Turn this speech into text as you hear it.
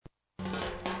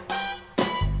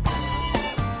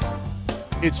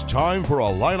It's time for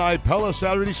Illini Pella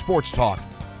Saturday Sports Talk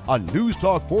on News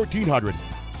Talk 1400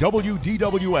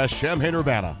 WDWS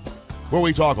Champaign-Urbana, where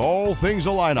we talk all things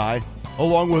Illini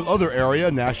along with other area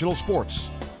national sports.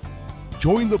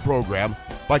 Join the program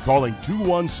by calling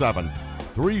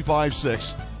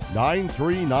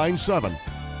 217-356-9397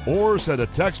 or send a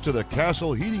text to the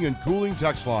Castle Heating and Cooling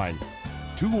text line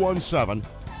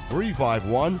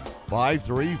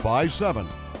 217-351-5357.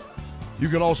 You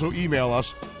can also email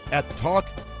us at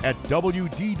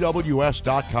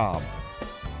talk@wdws.com.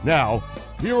 Now,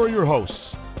 here are your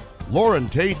hosts, Lauren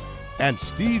Tate and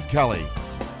Steve Kelly.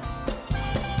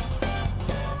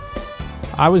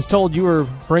 I was told you were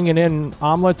bringing in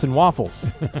omelets and waffles.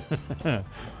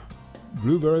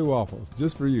 Blueberry waffles,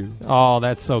 just for you. Oh,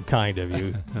 that's so kind of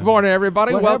you. Good morning,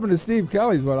 everybody. What happened to Steve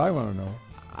Kelly is what I want to know.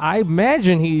 I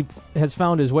imagine he has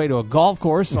found his way to a golf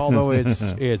course, although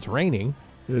it's raining.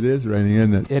 It is raining,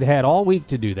 isn't it? It had all week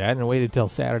to do that and waited till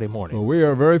Saturday morning. Well, we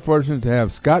are very fortunate to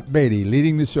have Scott Beatty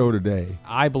leading the show today.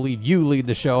 I believe you lead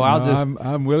the show.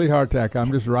 I'm Willie Hartack. I'm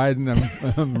just riding.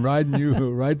 I'm riding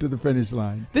you right to the finish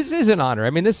line. This is an honor. I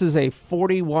mean, this is a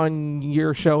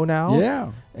 41-year show now.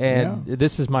 Yeah. And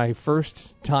this is my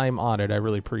first time on it. I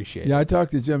really appreciate it. Yeah, I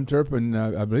talked to Jim Turpin,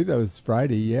 I believe that was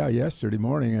Friday, yesterday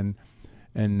morning,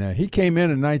 and he came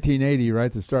in 1980, right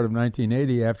at the start of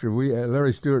 1980, after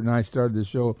Larry Stewart and I started the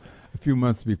show a few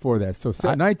months before that. So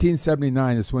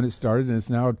 1979 is when it started, and it's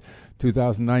now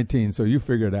 2019, so you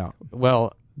figure it out.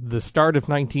 Well, the start of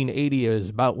 1980 is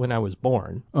about when I was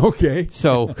born. Okay.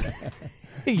 So,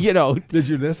 you know. Did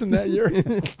you listen that year?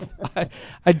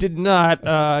 I did not.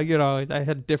 I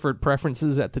had different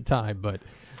preferences at the time, but...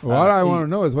 Well, what I want to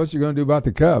know is what you're going to do about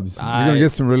the Cubs. You're going to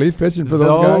get some relief pitching for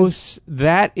those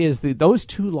guys? Those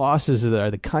two losses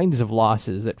are the kinds of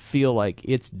losses that feel like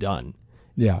it's done.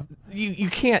 Yeah.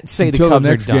 You can't say Until the Cubs the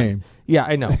next are done. game. Yeah,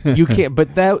 I know. You can't.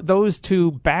 But those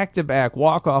two back-to-back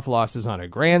walk-off losses on a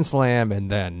grand slam and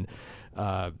then,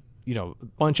 a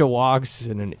bunch of walks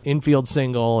and an infield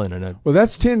single and Well,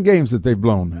 that's 10 games that they've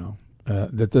blown now,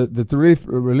 that the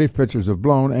relief pitchers have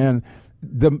blown, and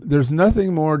there's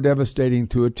nothing more devastating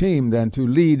to a team than to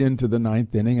lead into the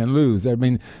ninth inning and lose. I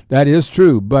mean, that is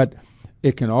true, but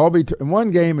it can all be in one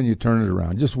game and you turn it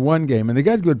around. Just one game. And they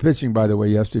got good pitching, by the way,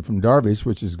 yesterday from Darvish,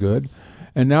 which is good.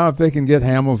 And now if they can get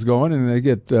Hamels going and they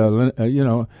get,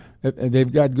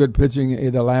 they've got good pitching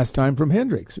the last time from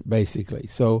Hendricks, basically.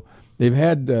 So they've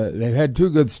had two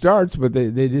good starts, but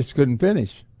they just couldn't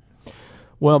finish.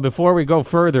 Well, before we go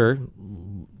further,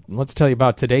 let's tell you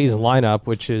about today's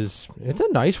lineup, it's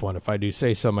a nice one, if I do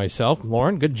say so myself.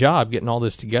 Lauren, good job getting all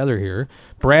this together here.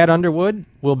 Brad Underwood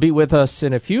will be with us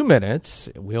in a few minutes.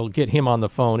 We'll get him on the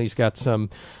phone. He's got some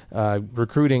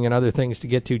recruiting and other things to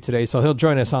get to today, so he'll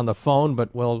join us on the phone,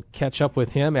 but we'll catch up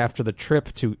with him after the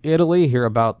trip to Italy, hear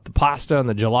about the pasta and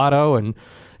the gelato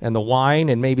and the wine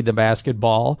and maybe the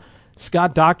basketball.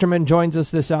 Scott Docterman joins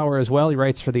us this hour as well. He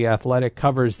writes for The Athletic,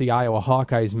 covers the Iowa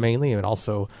Hawkeyes mainly, and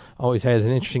also always has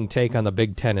an interesting take on the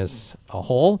Big Ten as a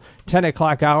whole. 10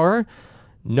 o'clock hour,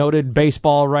 noted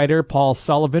baseball writer Paul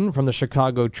Sullivan from the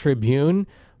Chicago Tribune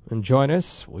will join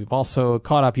us. We've also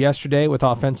caught up yesterday with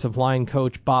offensive line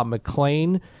coach Bob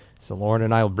McClain. So Lauren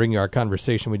and I will bring you our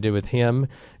conversation we did with him.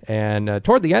 And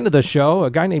toward the end of the show, a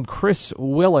guy named Chris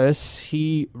Willis,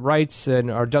 he writes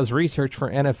or does research for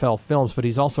NFL Films, but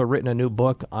he's also written a new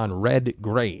book on Red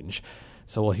Grange.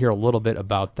 So we'll hear a little bit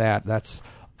about that. That's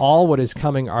all what is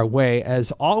coming our way.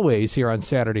 As always, here on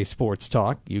Saturday Sports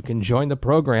Talk, you can join the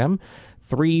program,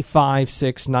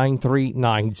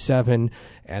 356-9397,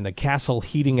 and the Castle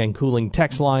Heating and Cooling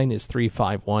text line is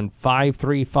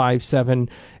 351-5357.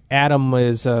 Adam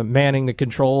is manning the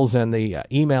controls and the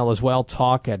email as well,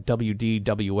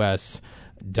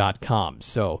 talk@wdws.com.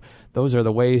 So those are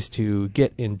the ways to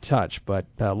get in touch. But,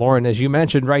 Lauren, as you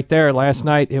mentioned right there, last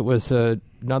night it was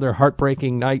another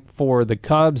heartbreaking night for the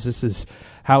Cubs. This is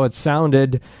how it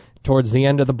sounded towards the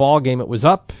end of the ball game. It was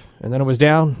up, and then it was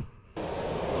down.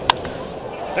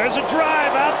 There's a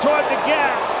drive out toward the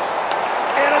gap.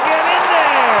 It'll get in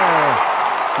there.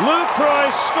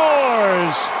 Lucroy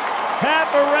scores.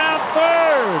 Half around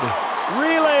third.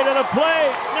 Relay to the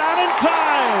plate. Not in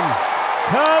time.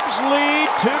 Cubs lead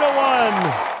 2-1.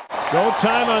 Go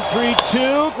time on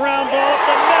 3-2. Ground ball up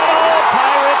the middle.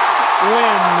 Pirates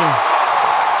win.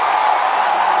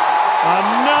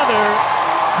 Another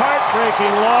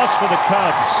heartbreaking loss for the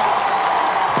Cubs.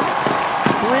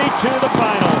 3-2 the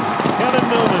final. Kevin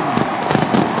Newman.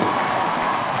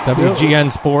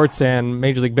 WGN Sports and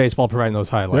Major League Baseball providing those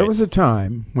highlights. There was a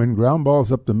time when ground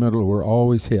balls up the middle were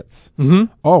always hits.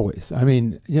 Mm-hmm. Always. I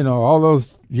mean, all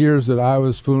those years that I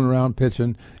was fooling around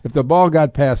pitching, if the ball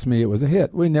got past me, it was a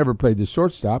hit. We never played the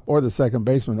shortstop or the second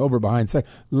baseman over behind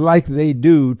second like they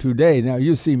do today. Now,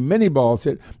 you see many balls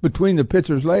hit between the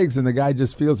pitcher's legs, and the guy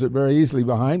just feels it very easily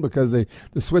behind because the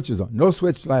switch is on. No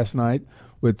switch last night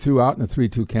with 2 out and a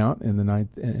 3-2 count in the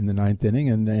ninth inning,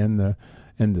 and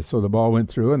so the ball went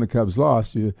through and the Cubs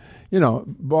lost. You know,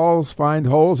 balls find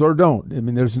holes or don't. I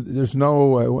mean, there's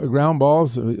no ground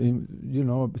balls.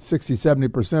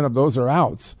 60-70% of those are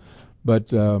outs.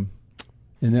 But in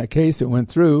that case, it went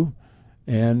through,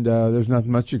 and there's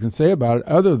nothing much you can say about it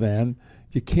other than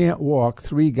you can't walk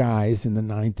 3 guys in the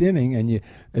ninth inning. And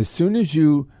as soon as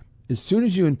you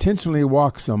intentionally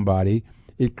walk somebody,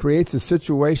 it creates a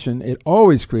situation, it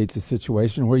always creates a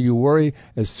situation where you worry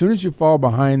as soon as you fall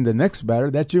behind the next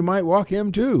batter that you might walk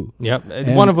him too. Yep.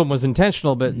 And one of them was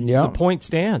intentional, but the point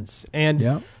stands.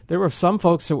 And there were some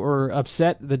folks that were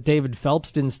upset that David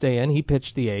Phelps didn't stay in. He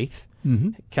pitched the 8th,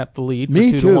 kept the lead for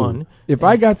 2-1. If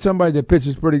I got somebody that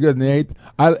pitches pretty good in the 8th,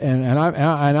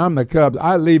 I'm the Cubs,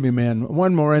 I leave him in.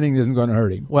 One more inning isn't going to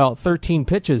hurt him. Well, 13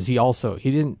 pitches he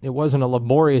didn't. It wasn't a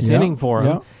laborious inning for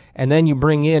him. Yeah. And then you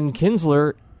bring in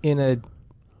Kinsler in a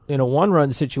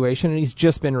 1-run situation, and he's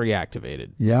just been reactivated.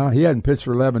 Yeah, he hadn't pitched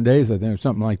for 11 days, I think, or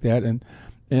something like that. And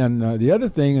the other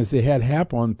thing is they had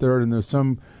Happ on third, and there's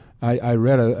some. I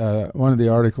read one of the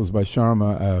articles by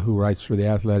Sharma, who writes for The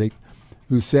Athletic,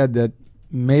 who said that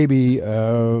maybe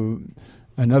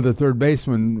another third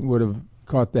baseman would have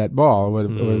caught that ball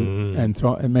and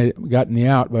gotten the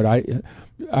out, but I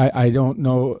don't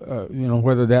know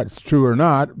whether that's true or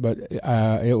not, but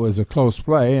it was a close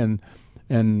play, and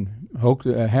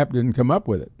Happ didn't come up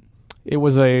with it. It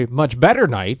was a much better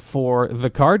night for the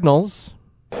Cardinals.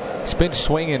 He's been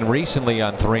swinging recently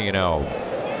on 3-0.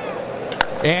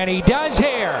 And he does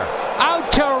here.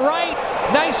 Out to right.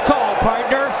 Nice call,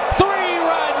 partner.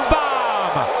 3-run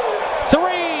bomb.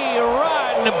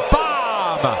 3-run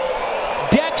bomb.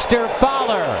 Dexter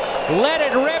Fowler let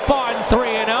it rip on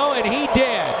 3-0, and he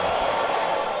did.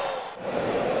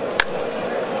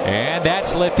 And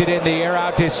that's lifted in the air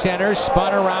out to center.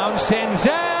 Spun around.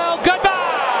 Senzel.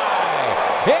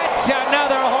 Goodbye. It's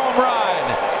another home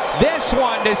run. This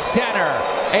one to center.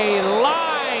 A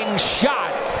line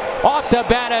shot off the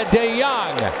bat of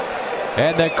DeYoung.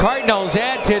 And the Cardinals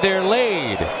add to their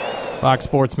lead. Fox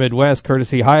Sports Midwest,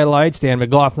 courtesy highlights. Dan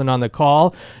McLaughlin on the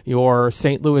call. Your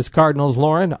St. Louis Cardinals,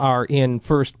 Lauren, are in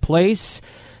first place.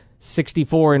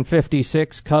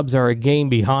 64-56. Cubs are a game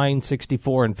behind,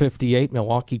 64-58.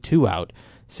 Milwaukee 2 out,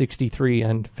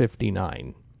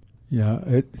 63-59.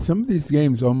 Yeah, some of these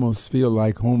games almost feel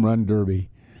like home run derby.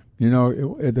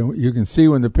 You can see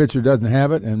when the pitcher doesn't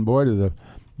have it, and boy, do the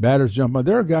batters jump on.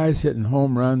 There are guys hitting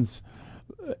home runs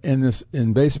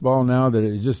in baseball now that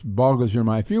it just boggles your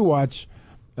mind. If you watch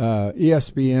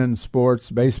ESPN Sports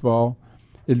Baseball,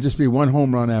 it'll just be one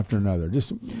home run after another,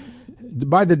 just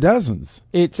by the dozens.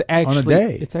 It's actually on a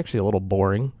day. It's actually a little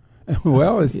boring.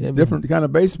 Well, it's a different kind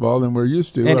of baseball than we're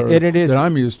used to, and it is, that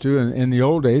I'm used to. And in the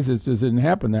old days, it just didn't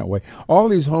happen that way. All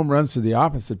these home runs to the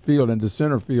opposite field and to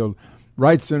center field,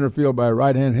 right center field by a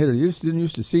right-hand hitter, you just didn't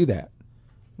used to see that.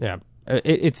 Yeah,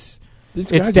 it's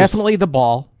definitely the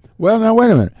ball. Well, now, wait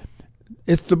a minute.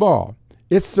 It's the ball.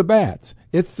 It's the bats.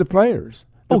 It's the players.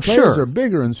 The players are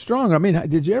bigger and stronger. I mean,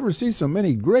 did you ever see so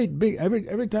many great big?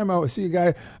 Every time I see a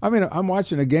guy, I mean, I'm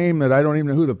watching a game that I don't even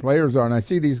know who the players are, and I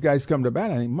see these guys come to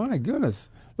bat. I think, my goodness,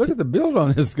 look at the build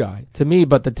on this guy. To me,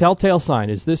 but the telltale sign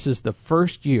is this is the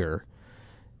first year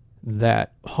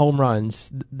that home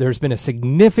runs. There's been a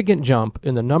significant jump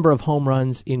in the number of home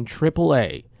runs in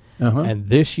AAA, and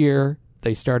this year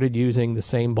they started using the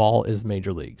same ball as the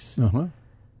major leagues.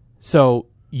 So,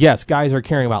 yes, guys are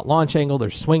caring about launch angle. They're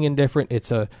swinging different.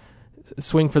 It's a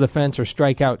swing for the fence or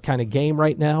strikeout kind of game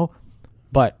right now.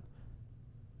 But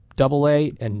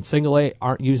AA and single A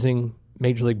aren't using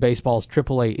Major League Baseball's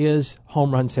AAA is.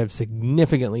 Home runs have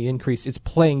significantly increased. It's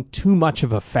playing too much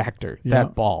of a factor,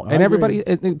 that ball. And everybody,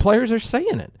 players are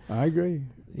saying it. I agree.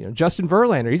 Justin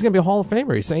Verlander, he's going to be a Hall of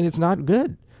Famer. He's saying it's not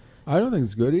good. I don't think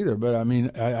it's good either, but I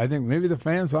mean, I think maybe the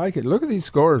fans like it. Look at these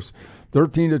scores,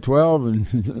 13-12 and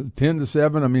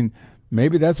 10-7. I mean,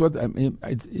 maybe that's what. I mean,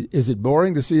 is it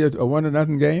boring to see a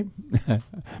 1-0 game?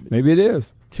 Maybe it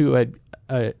is. To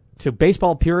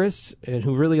baseball purists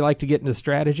who really like to get into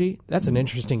strategy, that's an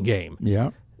interesting game. Yeah.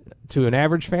 To an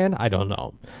average fan, I don't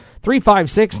know.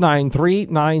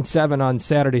 356-9397 on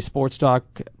Saturday Sports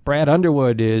Talk. Brad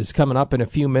Underwood is coming up in a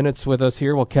few minutes with us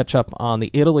here. We'll catch up on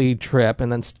the Italy trip,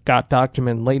 and then Scott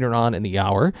Dochterman later on in the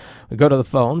hour. We go to the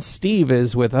phone. Steve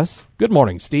is with us. Good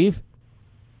morning, Steve.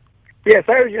 Yes,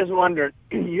 I was just wondering,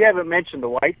 you haven't mentioned the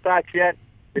White Sox yet.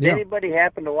 Did Yeah. anybody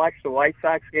happen to watch the White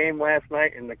Sox game last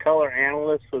night and the color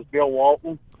analyst was Bill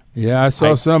Walton? Yeah, I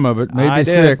saw some of it. Made I me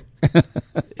did.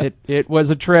 sick. It was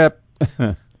a trip,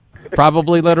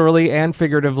 probably literally and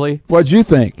figuratively. What'd you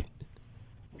think?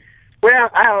 Well,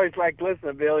 I always like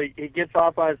listening to Bill. He gets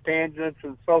off on his tangents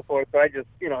and so forth. So I just,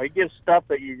 he gives stuff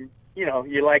that you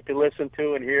like to listen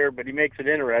to and hear, but he makes it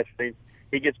interesting.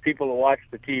 He gets people to watch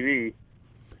the TV.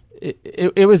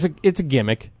 It's a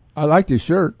gimmick. I liked his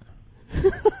shirt.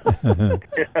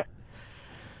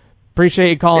 Appreciate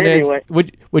you calling Anyway.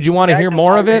 in. Would you want to Yeah, I hear just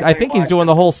more of wanted it? I to think he's watch doing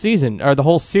the whole season or the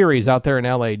whole series out there in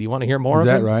L.A. Do you want to hear more Is of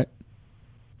that it? right?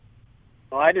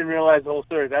 Well, I didn't realize the whole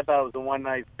series. I thought it was a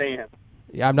one-night stand.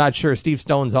 Yeah, I'm not sure. Steve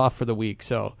Stone's off for the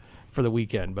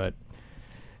weekend, but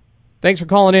thanks for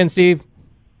calling in, Steve.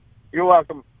 You're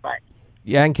welcome. Bye.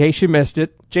 Yeah, in case you missed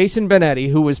it, Jason Benetti,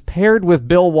 who was paired with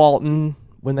Bill Walton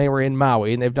when they were in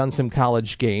Maui, and they've done some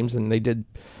college games, and they did,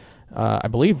 I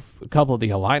believe, a couple of the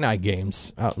Illini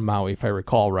games out in Maui, if I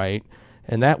recall right,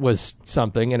 and that was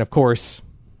something. And, of course,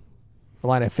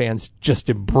 Illini fans just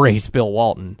embrace Bill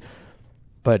Walton.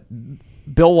 But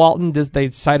Bill Walton, they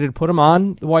decided to put him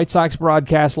on the White Sox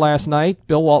broadcast last night.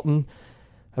 Bill Walton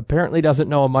apparently doesn't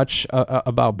know much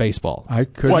about baseball. I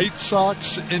couldn't. White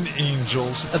Sox and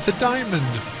Angels at the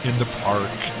Diamond in the park.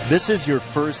 This is your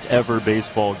first ever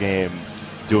baseball game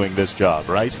doing this job,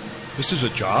 right? This is a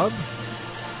job?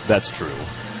 That's true.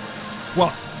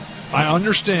 Well, I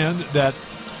understand that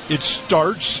it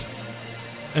starts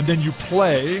and then you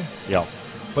play, Yeah.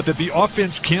 but that the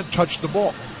offense can't touch the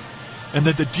ball. And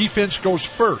that the defense goes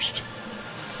first.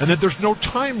 And that there's no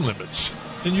time limits.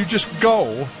 And you just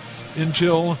go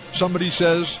until somebody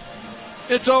says,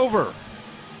 it's over.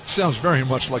 Sounds very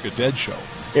much like a Dead show.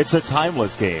 It's a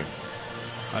timeless game.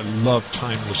 I love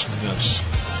timelessness.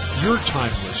 You're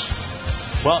timeless.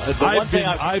 Well, the one thing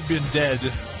I've been dead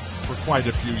for quite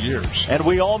a few years. and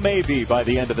we all may be by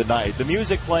the end of the night. The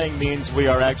music playing means we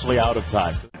are actually out of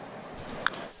time.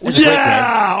 It's a great game.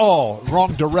 Yeah! Oh,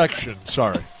 wrong direction.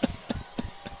 Sorry.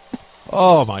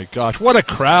 Oh, my gosh. What a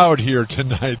crowd here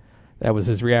tonight. That was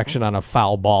his reaction on a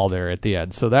foul ball there at the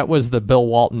end. So that was the Bill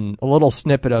Walton, a little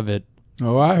snippet of it.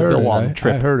 Oh, I heard Bill it. Walton I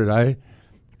trip. heard it. I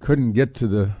couldn't get to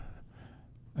the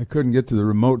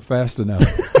remote fast enough.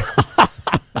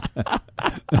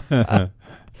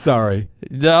 Sorry.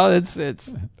 No, it's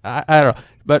I don't know.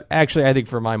 But actually, I think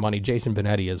for my money, Jason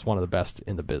Benetti is one of the best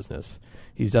in the business.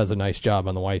 He does a nice job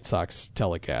on the White Sox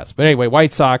telecast. But anyway,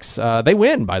 White Sox, they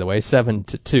win, by the way,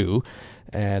 7-2.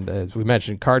 And as we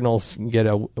mentioned, Cardinals get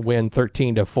a win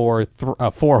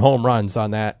 13-4, 4 home runs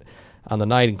on the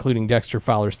night, including Dexter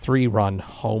Fowler's 3-run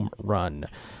home run.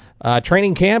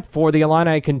 Training camp for the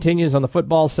Illini continues on the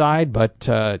football side, but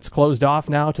it's closed off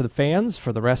now to the fans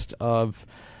for the rest of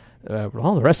the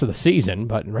rest of the season,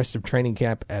 but the rest of training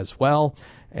camp as well.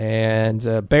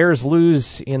 And Bears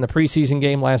lose in the preseason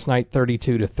game last night,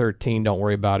 32-13. Don't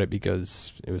worry about it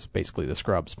because it was basically the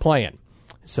scrubs playing.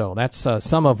 So that's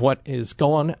some of what is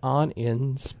going on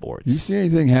in sports. Do you see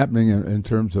anything happening in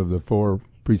terms of the 4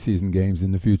 preseason games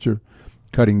in the future?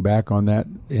 Cutting back on that,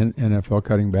 NFL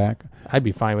cutting back? I'd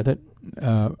be fine with it.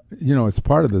 It's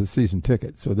part of the season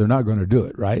ticket, so they're not going to do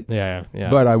it, right? Yeah.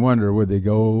 But I wonder, would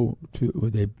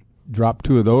they drop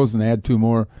 2 of those and add 2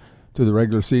 more to the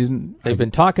regular season? They've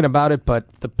been talking about it, but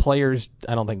the players,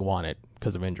 I don't think, want it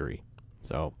because of injury.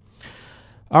 So,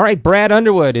 all right, Brad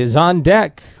Underwood is on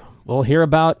deck. We'll hear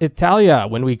about Italia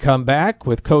when we come back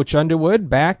with Coach Underwood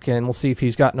back, and we'll see if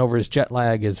he's gotten over his jet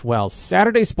lag as well.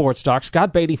 Saturday Sports Talk,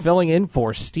 Scott Beatty filling in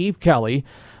for Steve Kelly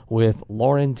with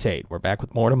Lauren Tate. We're back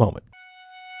with more in a moment.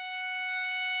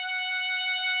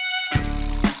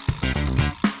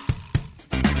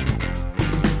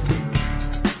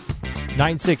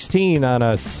 .16 on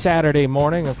a Saturday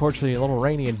morning. Unfortunately, a little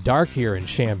rainy and dark here in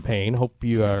Champaign. Hope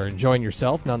you are enjoying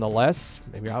yourself nonetheless.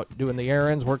 Maybe out doing the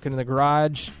errands, working in the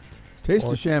garage. Taste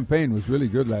of Champagne was really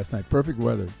good last night. Perfect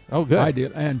weather. Oh, good.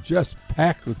 Ideal. And just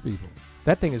packed with people.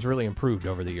 That thing has really improved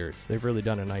over the years. They've really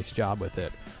done a nice job with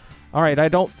it. All right, I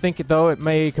don't think, though, it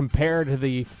may compare to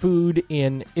the food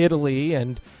in Italy.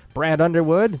 And Brad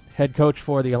Underwood, head coach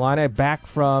for the Illini, back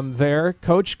from there.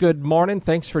 Coach, good morning.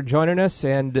 Thanks for joining us.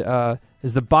 And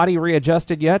is the body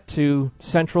readjusted yet to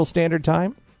Central Standard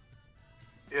Time?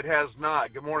 It has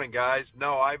not. Good morning, guys.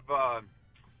 No, I've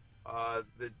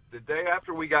the day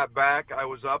after we got back, I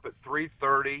was up at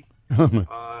 3:30.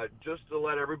 Just to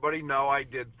let everybody know, I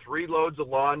did 3 loads of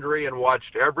laundry and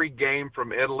watched every game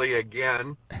from Italy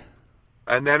again.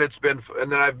 And then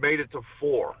I've made it to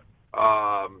 4.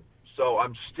 So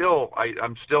I'm still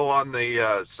on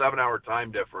the 7-hour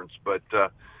time difference, but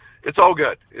it's all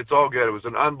good. It's all good. It was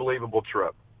an unbelievable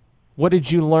trip. What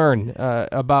did you learn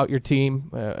about your team?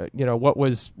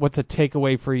 What's a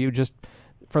takeaway for you just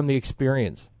from the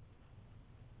experience?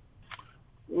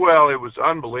 Well, it was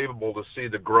unbelievable to see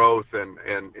the growth in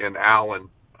Allen,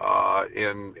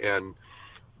 in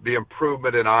the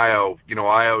improvement in Io.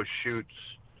 Io shoots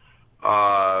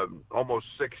almost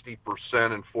 60%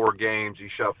 in 4 games. He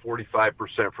shot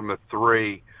 45% from the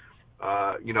 3.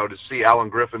 To see Alan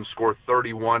Griffin score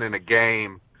 31 in a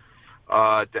game,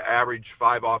 to average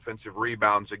 5 offensive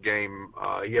rebounds a game.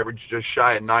 He averaged just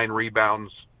shy of 9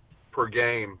 rebounds per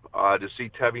game. To see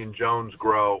Tevian Jones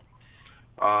grow,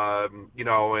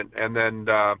 and then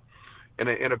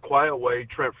in a quiet way,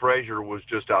 Trent Frazier was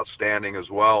just outstanding as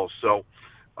well. So,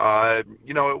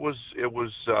 it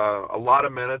was a lot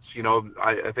of minutes.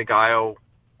 I think Io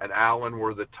and Allen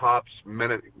were the top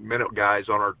minute guys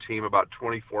on our team, about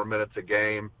 24 minutes a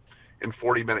game in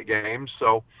 40-minute games.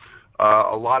 So,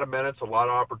 a lot of minutes, a lot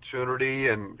of opportunity,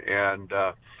 and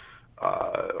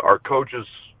our coaches,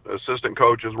 assistant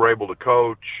coaches, were able to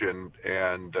coach, and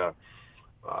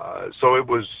so it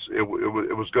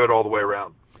was good all the way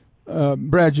around.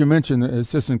 Brad, you mentioned the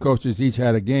assistant coaches each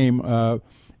had a game.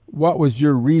 What was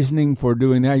your reasoning for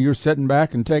doing that? You're sitting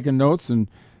back and taking notes and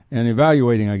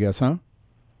evaluating, I guess, huh?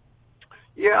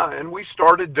 Yeah, and we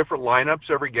started different lineups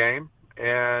every game,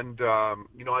 and I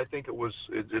think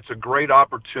it's a great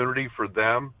opportunity for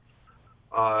them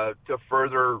to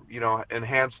further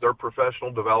enhance their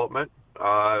professional development.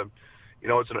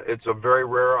 It's a very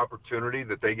rare opportunity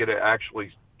that they get to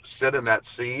actually sit in that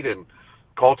seat and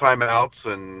call timeouts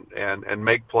and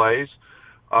make plays.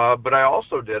 But I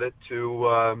also did it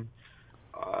to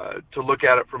look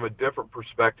at it from a different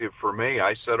perspective for me.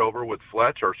 I sat over with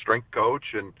Fletch, our strength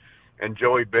coach, and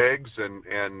Joey Biggs,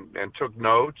 and took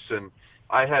notes, and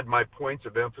I had my points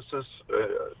of emphasis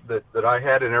that I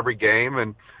had in every game,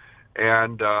 and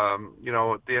at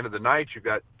the end of the night, you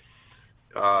got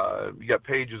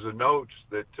pages of notes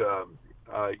that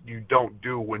you don't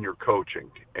do when you're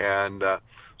coaching, and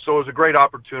so it was a great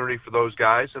opportunity for those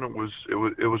guys, and it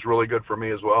was really good for me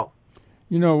as well.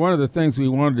 One of the things we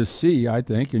wanted to see, I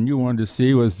think, and you wanted to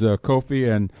see, was Kofi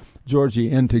and Georgie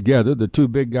in together, the two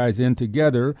big guys in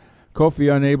together.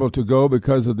 Kofi unable to go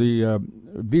because of the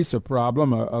visa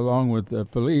problem, along with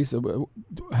Felice.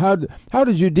 How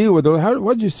did you deal with those?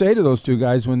 What did you say to those two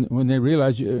guys when they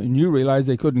realized you realized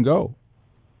they couldn't go?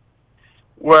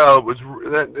 Well,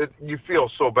 you feel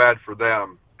so bad for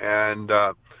them, and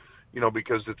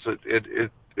because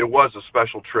it was a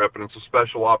special trip and it's a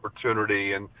special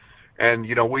opportunity, and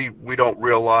we don't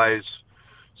realize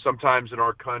sometimes in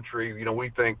our country, we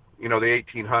think the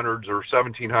 1800s or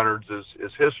 1700s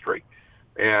is history,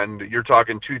 and you're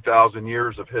talking 2,000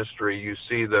 years of history. You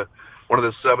see one of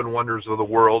the 7 wonders of the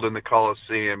world in the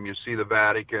Colosseum. You see the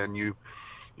Vatican. You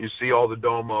see all the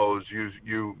domos. You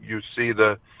see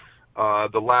the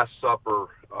Last Supper.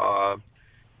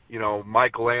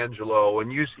 Michelangelo,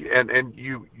 and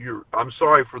I'm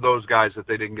sorry for those guys that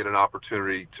they didn't get an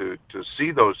opportunity to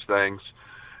see those things,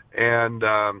 and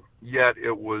yet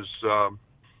it was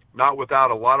not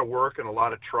without a lot of work and a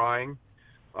lot of trying.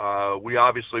 We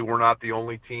obviously were not the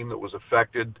only team that was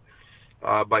affected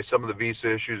by some of the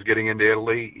visa issues getting into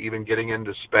Italy, even getting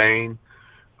into Spain.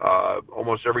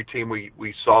 Almost every team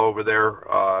we saw over there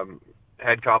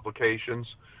had complications.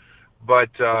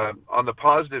 But on the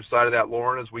positive side of that,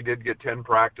 Lauren, is we did get 10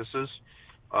 practices.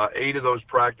 8 of those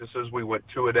practices we went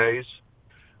 2-a-days,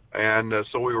 and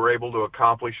so we were able to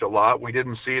accomplish a lot. We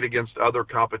didn't see it against other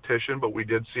competition, but we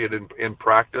did see it in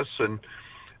practice, and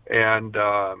that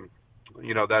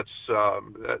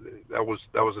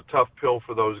was a tough pill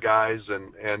for those guys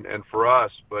and for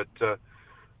us. But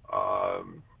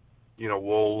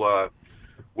we'll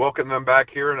welcome them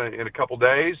back here in a couple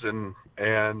days, and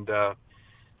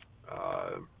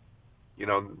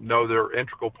know they're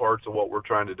integral parts of what we're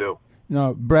trying to do.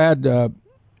 Now, Brad,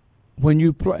 when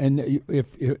you play, and if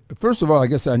first of all, I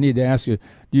guess I need to ask you: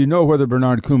 do you know whether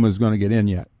Bernard Kuma is going to get in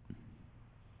yet?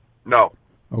 No.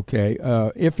 Okay.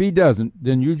 If he doesn't,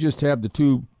 then you just have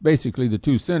basically the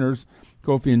two centers,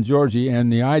 Kofi and Georgie,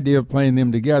 and the idea of playing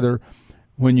them together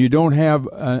when you don't have,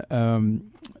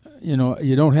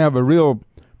 you don't have a real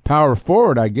power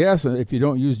forward, I guess, if you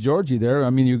don't use Georgie there.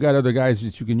 I mean, you've got other guys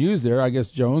that you can use there. I guess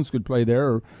Jones could play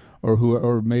there,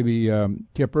 or maybe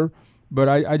Kipper. But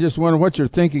I just wonder what your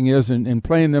thinking is in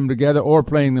playing them together or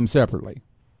playing them separately.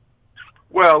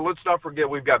 Well, let's not forget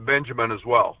we've got Benjamin as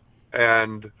well,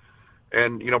 and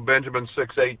Benjamin's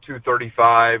 6'8",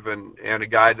 235, and a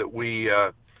guy that we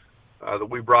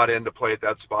brought in to play at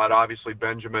that spot. Obviously,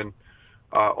 Benjamin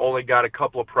only got a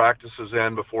couple of practices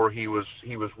in before he was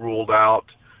ruled out.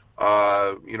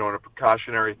 in a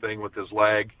precautionary thing with his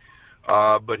leg.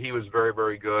 But he was very,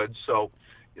 very good. So,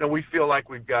 we feel like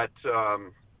we've got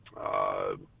some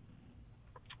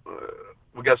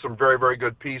very, very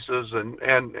good pieces,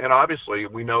 and obviously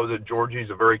we know that Georgie's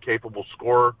a very capable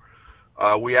scorer.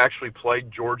 We actually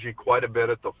played Georgie quite a bit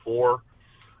at the 4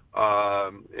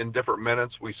 in different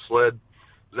minutes. We slid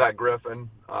Zach Griffin,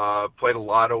 played a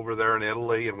lot over there in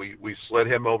Italy, and we slid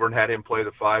him over and had him play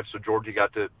the 5, so Georgie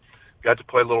got to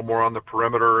play a little more on the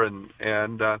perimeter, and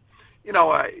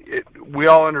we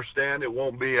all understand it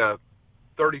won't be a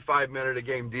 35-minute a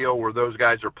game deal where those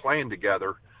guys are playing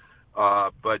together,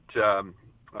 but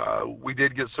we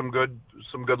did get some good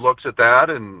looks at that,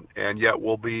 and yet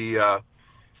we'll be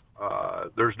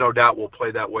there's no doubt we'll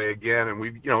play that way again. And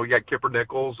we got Kipper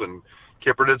Nichols, and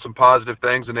Kipper did some positive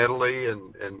things in Italy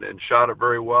and shot it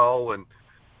very well, and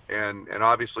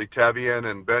obviously Tevian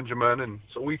and Benjamin, and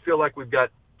so we feel like we've got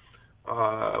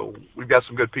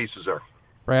some good pieces there.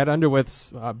 Brad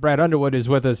Underwood is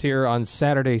with us here on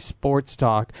Saturday Sports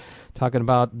Talk, talking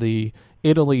about the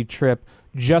Italy trip.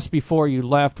 Just before you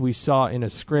left, we saw in a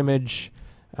scrimmage,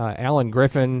 Alan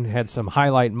Griffin had some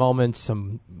highlight moments,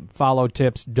 some follow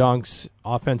tips, dunks,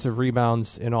 offensive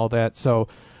rebounds, and all that. So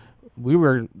we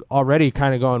were already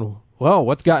kind of going, well,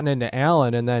 what's gotten into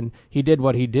Alan? And then he did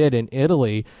what he did in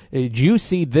Italy. Did you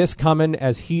see this coming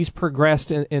as he's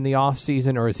progressed in the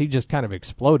offseason, or has he just kind of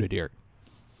exploded here?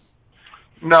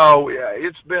 No,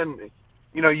 it's been,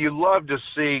 you love to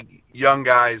see young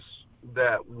guys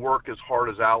that work as hard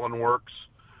as Alan works.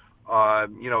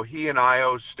 He and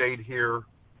Io stayed here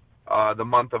the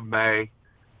month of May.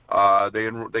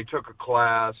 They took a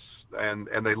class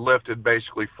and they lifted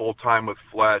basically full time with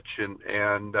Fletch,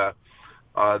 and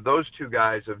those two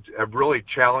guys have really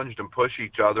challenged and pushed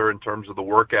each other in terms of the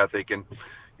work ethic. And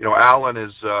Alan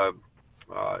is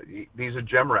he's a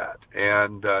gym rat,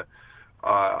 and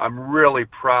I'm really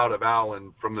proud of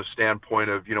Alan from the standpoint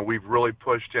of we've really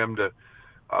pushed him to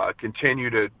continue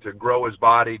to grow his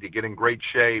body, to get in great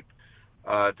shape,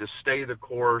 to stay the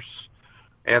course.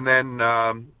 And then,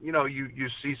 you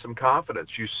see some confidence.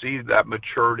 You see that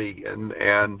maturity and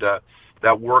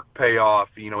that work pay off.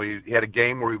 He had a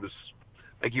game where he was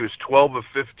 12 of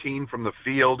 15 from the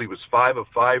field. He was 5 of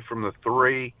 5 from the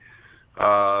 3.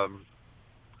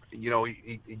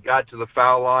 He got to the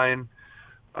foul line,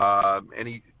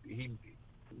 and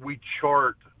we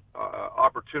chart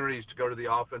opportunities to go to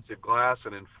the offensive glass,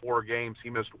 and in 4 games he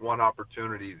missed 1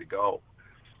 opportunity to go.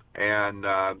 And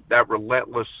that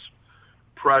relentless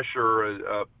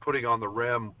pressure putting on the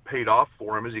rim paid off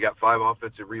for him as he got 5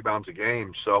 offensive rebounds a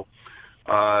game. So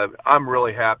I'm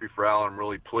really happy for Alan. I'm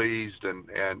really pleased, and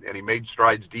he made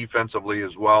strides defensively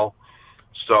as well.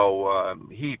 So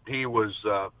he was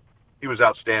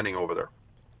outstanding over there.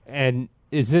 And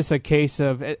is this a case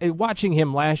of watching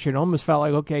him last year? It almost felt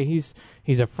like, okay, he's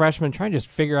a freshman trying to just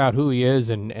figure out who he is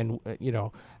and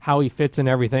how he fits in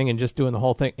everything and just doing the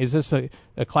whole thing. Is this a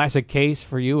classic case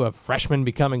for you of freshmen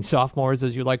becoming sophomores,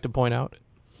 as you like to point out?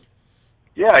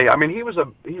 Yeah, I mean he was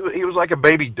like a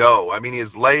baby doe. I mean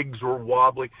his legs were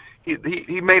wobbly.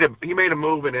 He made a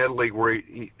move in Italy where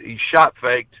he shot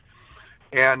faked,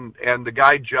 and the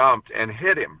guy jumped and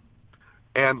hit him.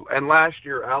 And last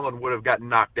year, Alan would have gotten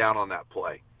knocked down on that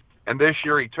play. And this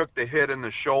year, he took the hit in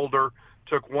the shoulder,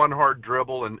 took 1 hard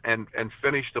dribble, and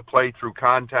finished the play through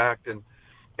contact. And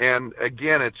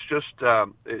again, it's just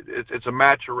it's a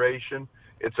maturation.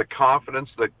 It's a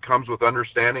confidence that comes with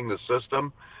understanding the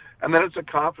system, and then it's a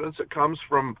confidence that comes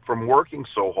from working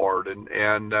so hard. And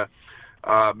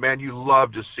man, you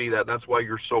love to see that. That's why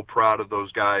you're so proud of those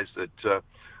guys that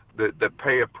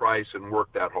pay a price and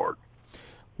work that hard.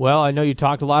 Well, I know you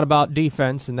talked a lot about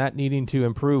defense and that needing to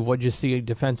improve. What did you see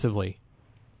defensively?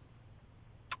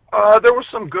 There was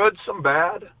some good, some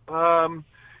bad. I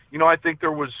think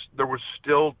there was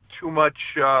still too much.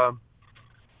 We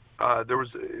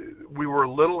were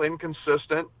a little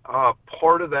inconsistent.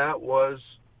 Part of that was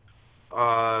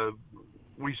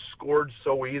we scored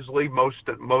so easily most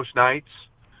nights,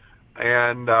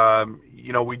 and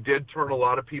we did turn a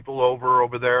lot of people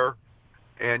over there,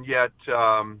 and yet.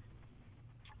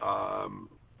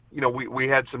 We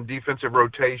had some defensive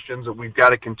rotations that we've got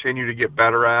to continue to get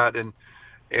better at, and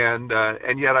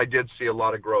yet I did see a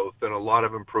lot of growth and a lot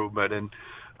of improvement. And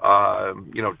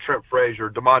Trent Frazier,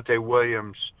 DeMonte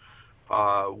Williams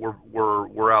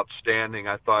were outstanding.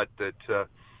 I thought that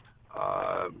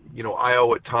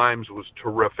Io at times was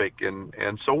terrific,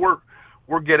 and so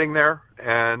we're getting there.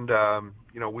 And that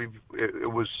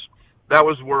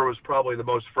was where it was probably the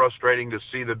most frustrating to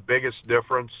see the biggest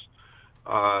difference.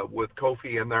 With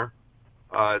Kofi in there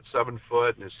at 7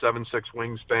 foot and his 7'6"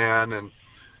 wingspan,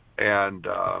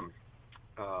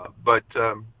 But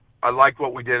I like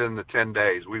what we did in the 10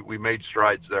 days. We made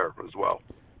strides there as well.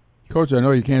 Coach, I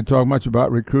know you can't talk much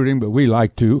about recruiting, but we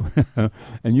like to.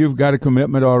 And you've got a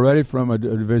commitment already from a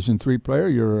Division III player.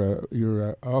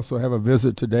 You're also have a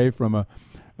visit today from a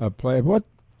player.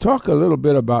 Talk a little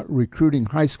bit about recruiting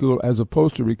high school as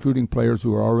opposed to recruiting players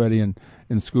who are already in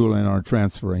school and are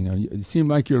transferring. You seem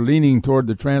like you're leaning toward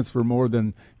the transfer more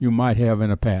than you might have in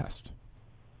the past.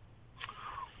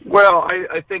 Well,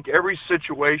 I think every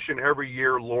situation, every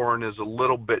year, Lauren, is a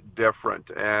little bit different,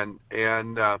 and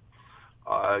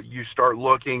you start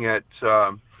looking at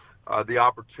the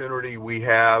opportunity we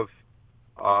have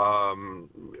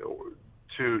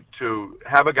to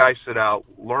have a guy sit out,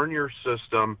 learn your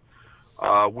system.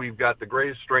 We've got the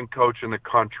greatest strength coach in the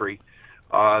country.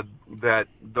 That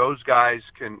those guys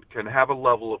can have a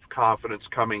level of confidence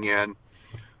coming in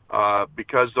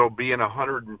because they'll be in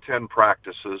 110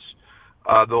 practices.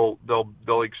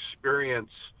 They'll experience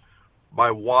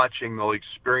by watching. They'll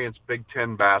experience Big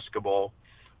Ten basketball.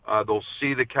 They'll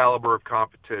see the caliber of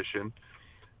competition,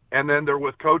 and then they're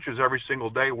with coaches every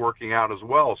single day working out as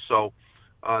well. So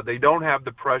they don't have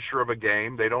the pressure of a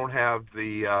game. They don't have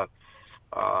the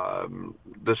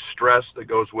stress that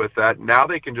goes with that. Now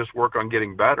they can just work on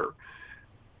getting better.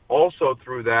 Also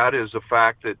through that is the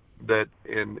fact that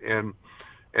in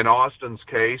Austin's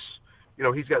case,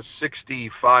 he's got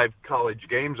 65 college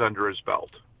games under his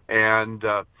belt, and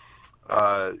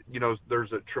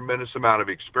there's a tremendous amount of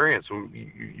experience. When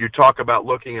you talk about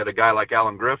looking at a guy like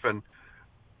Alan Griffin,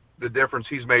 the difference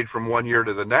he's made from one year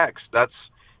to the next. That's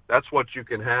what you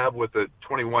can have with a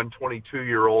 21,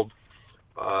 22-year-old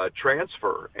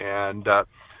transfer, and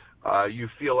you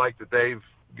feel like that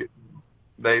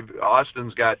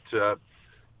Austin's got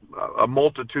a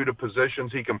multitude of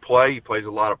positions he can play. He plays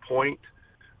a lot of point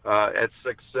at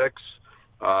 6'6".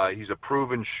 He's a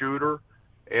proven shooter,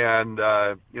 and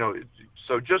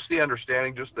so just the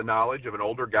understanding, just the knowledge of an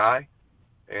older guy,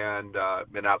 and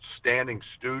an outstanding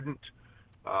student.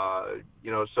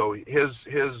 So his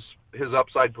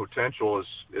upside potential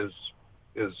is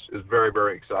very,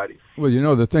 very exciting.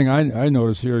 Well, the thing I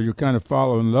notice here, you're kind of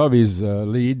following Lovey's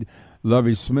lead.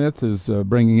 Lovey Smith is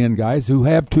bringing in guys who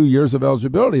have 2 years of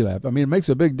eligibility left. I mean, it makes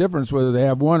a big difference whether they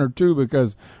have 1 or 2,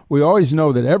 because we always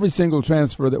know that every single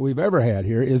transfer that we've ever had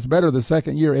here is better the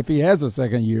second year. If he has a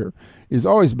second year, is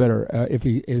always better if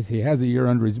he has a year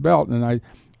under his belt. And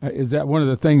is that one of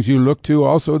the things you look to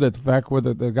also, that the fact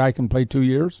whether the guy can play 2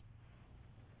 years?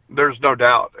 There's no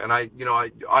doubt. And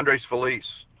Andres Feliz,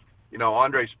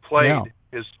 Andres played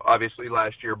his obviously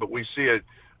last year, but we see a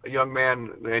young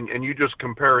man, and you just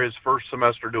compare his first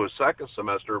semester to his second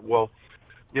semester. Well,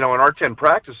 in our 10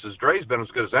 practices, Dre's been as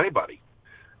good as anybody,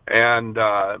 and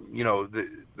the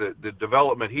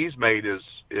development he's made is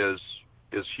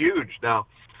huge. Now,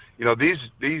 these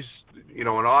in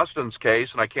Austin's case,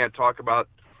 and I can't talk about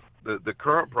the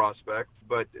current prospect,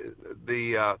 but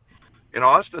in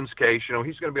Austin's case,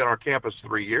 he's going to be on our campus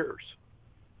 3 years.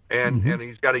 And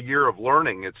he's got a year of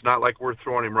learning. It's not like we're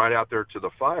throwing him right out there to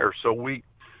the fire. So we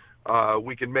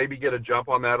can maybe get a jump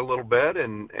on that a little bit,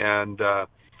 and the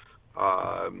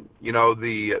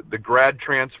grad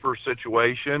transfer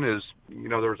situation is,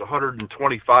 there's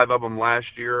 125 of them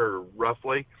last year,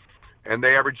 roughly, and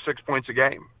they average 6 points a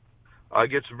game. It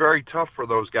gets very tough for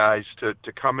those guys to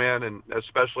come in, and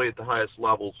especially at the highest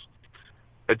levels,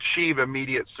 achieve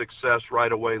immediate success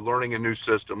right away, learning a new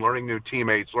system, learning new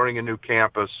teammates, learning a new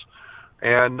campus.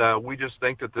 And we just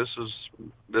think that this is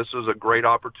a great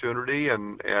opportunity,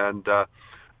 and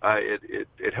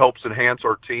it helps enhance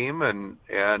our team and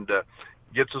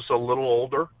gets us a little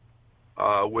older,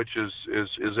 which is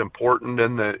important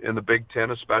in the Big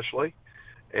Ten especially.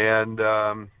 And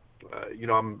I'm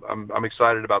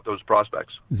excited about those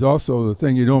prospects. There's also the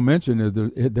thing you don't mention is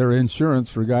their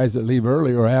insurance for guys that leave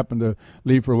early or happen to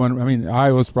leave for one. I mean,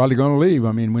 Iowa's probably going to leave.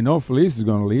 I mean, we know Felice is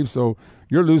going to leave, so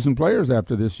you're losing players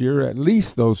after this year, at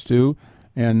least those two.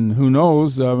 And who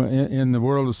knows, in the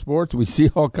world of sports, we see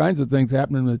all kinds of things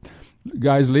happening that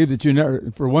guys leave that you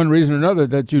never, for one reason or another,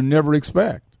 that you never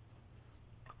expect.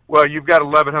 Well, you've got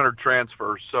 1,100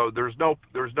 transfers, so there's no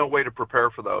way to prepare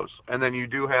for those. And then you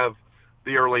do have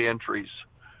the early entries,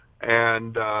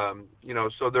 and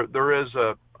so there is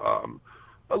a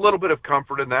little bit of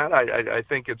comfort in that. I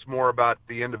think it's more about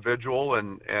the individual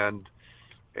and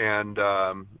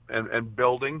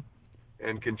building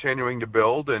and continuing to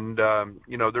build, and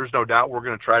there's no doubt we're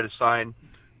going to try to sign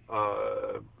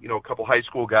a couple high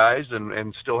school guys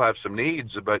and still have some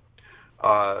needs, but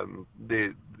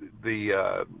the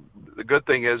good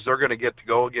thing is they're going to get to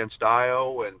go against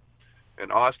Io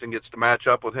and Austin gets to match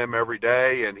up with him every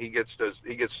day, and he gets to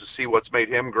see what's made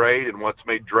him great and what's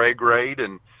made Dre great,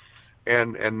 and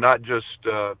not just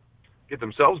get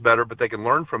themselves better, but they can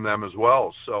learn from them as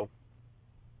well. So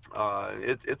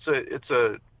it's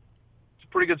a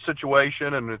pretty good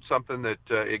situation, and it's something that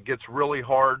it gets really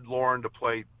hard, Lauren, to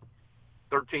play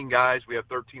 13 guys. We have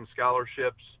 13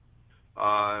 scholarships,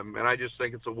 and I just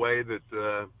think it's a way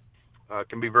that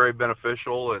can be very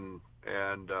beneficial, and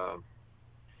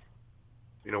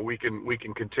we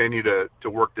can continue to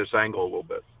work this angle a little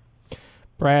bit.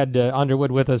 Brad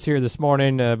Underwood with us here this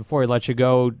morning. Before we let you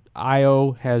go,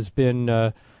 Io has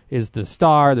been is the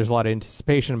star. There's a lot of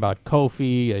anticipation about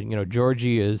Kofi.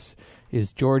 Georgie is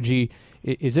Georgie.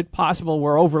 Is it possible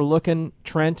we're overlooking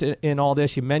Trent in all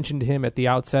this? You mentioned him at the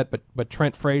outset, but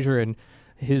Trent Frazier and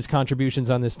his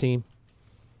contributions on this team?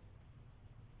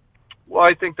 Well,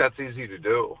 I think that's easy to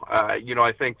do.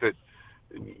 I think that,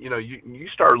 you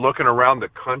start looking around the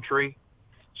country,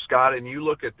 Scott, and you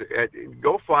look at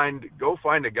go find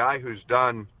a guy who's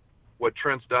done what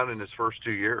Trent's done in his first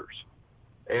 2 years.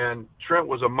 And Trent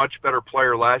was a much better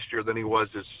player last year than he was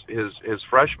his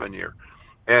freshman year.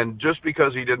 And just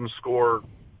because he didn't score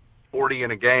 40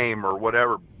 in a game or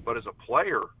whatever, but as a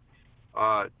player,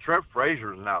 Trent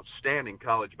Frazier is an outstanding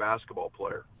college basketball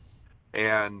player.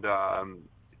 And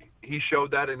he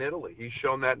showed that in Italy. He's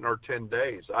shown that in our 10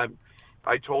 days.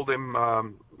 I told him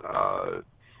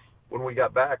when we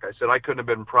got back, I said I couldn't have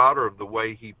been prouder of the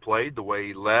way he played, the way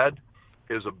he led,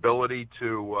 his ability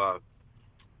to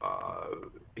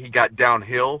he got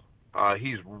downhill.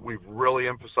 We've really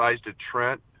emphasized at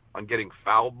Trent on getting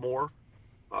fouled more.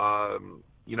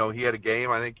 He had a game,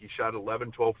 I think he shot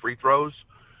 11, 12 free throws.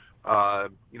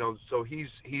 So he's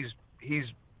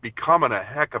becoming a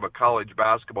heck of a college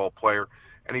basketball player,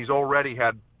 and he's already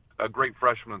had a great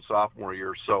freshman and sophomore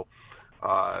year. So,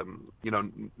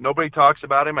 nobody talks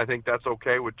about him. I think that's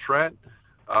okay with Trent,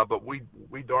 but we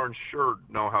darn sure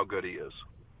know how good he is.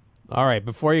 All right,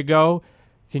 before you go,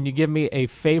 can you give me a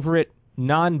favorite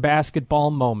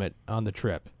non-basketball moment on the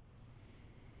trip?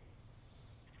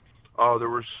 Oh, there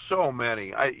were so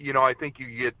many. I think you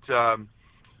get,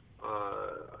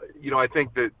 I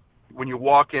think that when you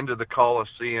walk into the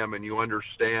Coliseum and you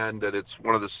understand that it's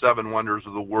one of the 7 wonders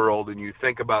of the world, and you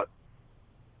think about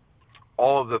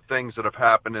all of the things that have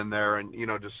happened in there, and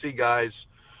to see guys,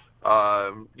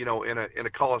 in a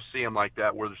Coliseum like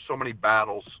that where there's so many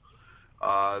battles,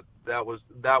 that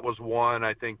was one.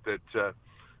 I think that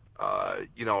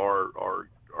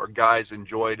our guys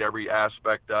enjoyed every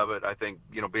aspect of it. I think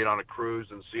being on a cruise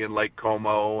and seeing Lake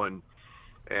Como and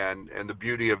the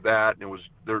beauty of that, and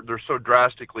they're so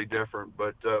drastically different,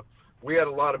 but we had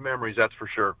a lot of memories, that's for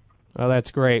sure. Well,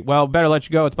 that's great. Well, better let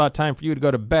you go. It's about time for you to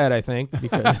go to bed, I think,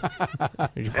 because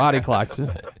your body clocks.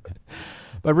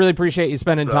 But really appreciate you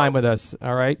spending time with us.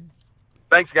 All right.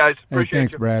 Thanks, guys. Appreciate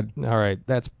thanks, you. Brad. All right.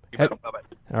 That's Bye-bye.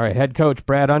 All right, head coach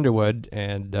Brad Underwood,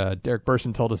 and Derek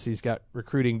Burson told us he's got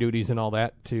recruiting duties and all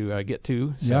that to get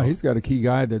to. So. Yeah, he's got a key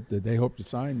guy that they hope to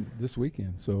sign this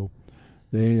weekend. So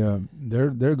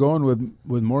they're going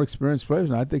with more experienced players,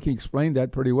 and I think he explained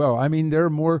that pretty well. I mean,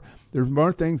 there's more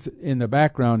things in the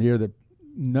background here that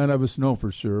none of us know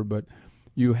for sure, but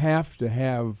you have to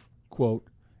have, quote,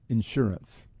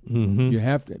 insurance. Mm-hmm. You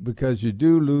have to, because you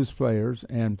do lose players,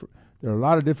 and there are a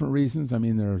lot of different reasons. I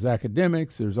mean, there's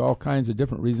academics. There's all kinds of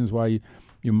different reasons why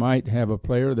you might have a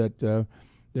player that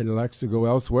elects to go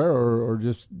elsewhere or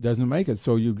just doesn't make it.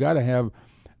 So you've got to have,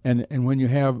 and when you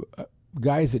have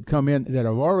guys that come in that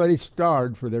have already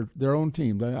starred for their own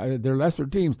team, they're lesser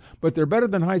teams, but they're better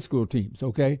than high school teams.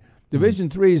 Okay,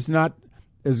 Division III is not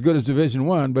as good as Division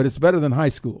I, but it's better than high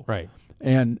school. Right.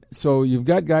 And so you've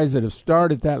got guys that have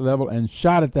starred at that level and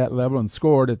shot at that level and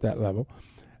scored at that level.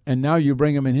 And now you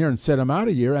bring them in here and set them out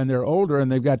a year, and they're older,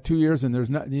 and they've got 2 years, and there's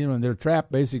not, and they're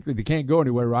trapped basically. They can't go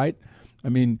anywhere, right? I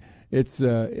mean, it's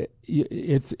a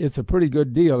pretty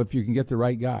good deal if you can get the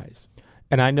right guys.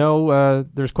 And I know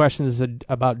there's questions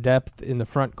about depth in the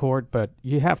front court, but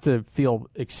you have to feel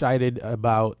excited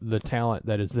about the talent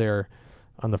that is there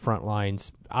on the front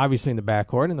lines, obviously in the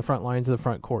backcourt and the front lines of the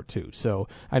front court too. So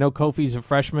I know Kofi's a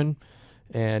freshman,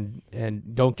 and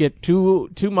don't get too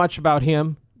much about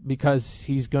him because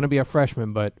he's going to be a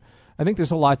freshman, but I think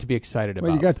there's a lot to be excited about.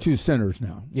 Well, you got 2 centers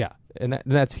now. Yeah, and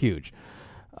that's huge.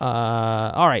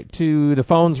 All right, to the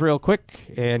phones real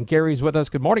quick, and Gary's with us.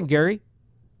 Good morning, Gary.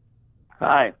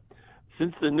 Hi.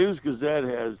 Since the News Gazette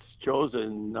has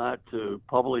chosen not to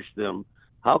publish them,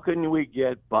 how can we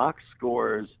get box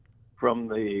scores from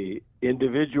the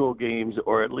individual games,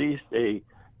 or at least a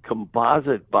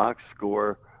composite box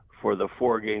score for the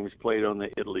 4 games played on the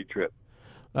Italy trip?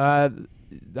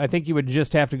 I think you would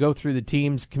just have to go through the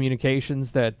team's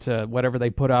communications that whatever they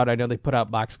put out. I know they put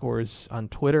out box scores on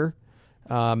Twitter.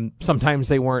 Sometimes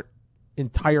they weren't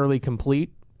entirely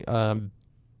complete,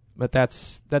 but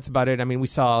that's about it. I mean, we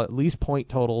saw at least point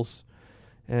totals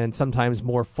and sometimes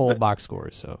more full box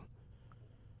scores.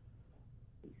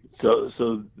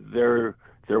 So there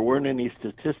weren't any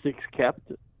statistics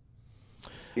kept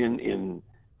in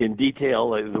detail,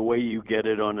 like the way you get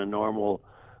it on a normal,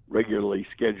 regularly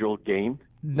scheduled game.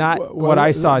 Not what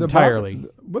I saw entirely.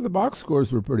 But the box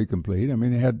scores were pretty complete. I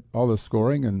mean, they had all the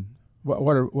scoring, and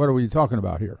what are we talking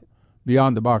about here?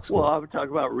 Beyond the box score. Well, I would talk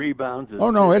about rebounds.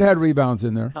 Oh no, it had rebounds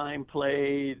in there. Time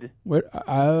played.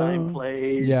 Time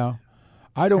played. Yeah,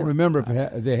 I don't remember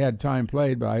if they had time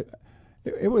played, but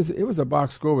it was a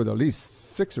box score with at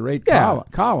least 6 or 8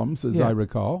 columns, as I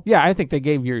recall. Yeah, I think they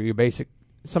gave your basic.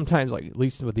 Sometimes, like at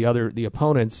least with the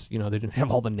opponents, they didn't have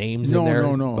all the names in there.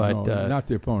 No, not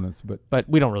the opponents, but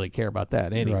we don't really care about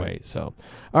that anyway. Right. So,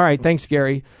 all right, thanks,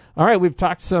 Gary. All right, we've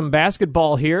talked some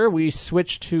basketball here. We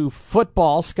switch to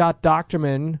football. Scott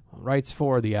Docterman writes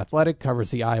for The Athletic,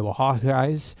 covers the Iowa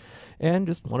Hawkeyes, and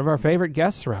just one of our favorite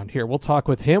guests around here. We'll talk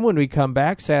with him when we come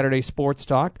back. Saturday Sports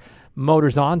Talk.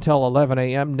 Motors on till 11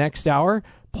 a.m. next hour.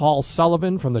 Paul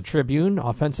Sullivan from the Tribune,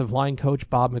 offensive line coach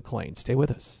Bob McClain. Stay with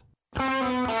us.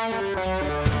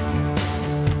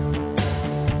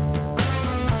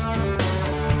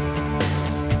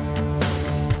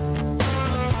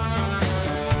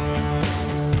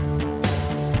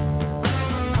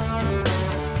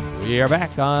 We are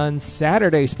back on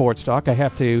Saturday Sports Talk. I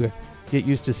have to get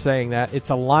used to saying that. It's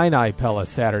Illini Pella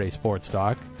Saturday Sports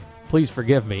Talk. Please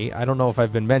forgive me. I don't know if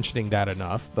I've been mentioning that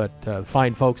enough, but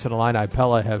fine folks at Illini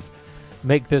Pella have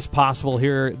make this possible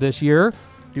here this year.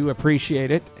 Do appreciate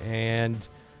it. And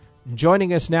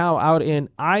joining us now out in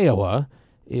Iowa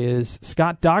is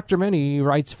Scott Docterman. He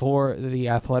writes for The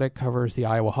Athletic, covers the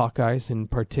Iowa Hawkeyes in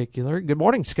particular. Good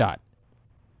morning, Scott.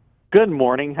 Good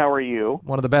morning. How are you?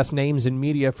 One of the best names in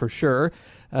media for sure.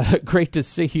 Great to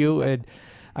see you. And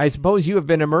I suppose you have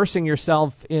been immersing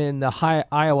yourself in the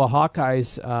Iowa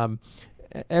Hawkeyes.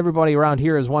 Everybody around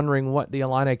here is wondering what the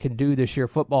Illini can do this year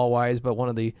football-wise, but one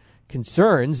of the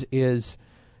concerns is,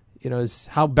 is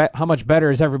how much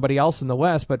better is everybody else in the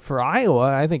West. But for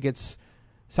Iowa, I think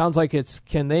sounds like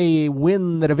can they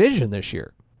win the division this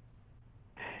year?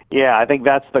 Yeah, I think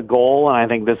that's the goal, and I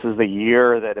think this is the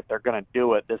year that if they're going to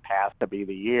do it, this has to be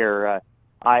the year.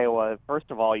 Iowa, first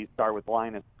of all, you start with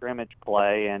line of scrimmage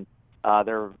play, and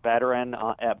they're veteran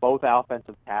at both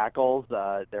offensive tackles.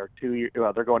 They're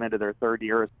going into their third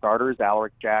year as starters,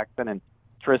 Alaric Jackson and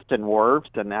Tristan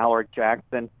Wirfs, and Alaric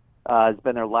Jackson has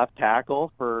been their left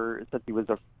tackle since he was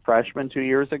a freshman 2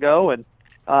 years ago, and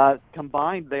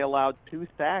combined they allowed 2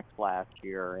 sacks last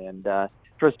year, and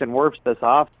Tristan Wirfs this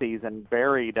offseason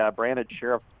buried Brandon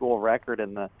Sheriff's school record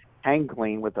in the hang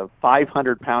clean with a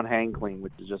 500-pound hang clean,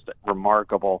 which is just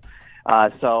remarkable.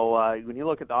 So when you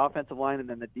look at the offensive line and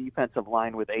then the defensive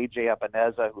line with A.J.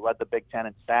 Epineza, who led the Big Ten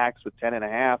in sacks with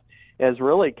 10.5, is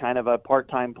really kind of a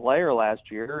part-time player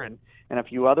last year, and a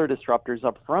few other disruptors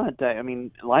up front. I mean,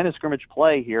 line of scrimmage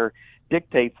play here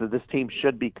dictates that this team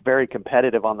should be very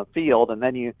competitive on the field, and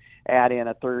then you add in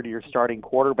a third-year starting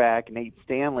quarterback, Nate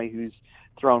Stanley, who's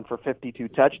thrown for 52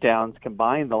 touchdowns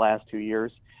combined the last 2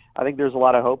 years. I think there's a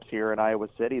lot of hopes here in Iowa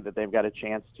City that they've got a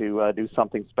chance to do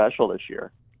something special this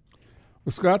year.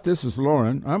 Well, Scott, this is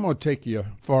Lauren. I'm going to take you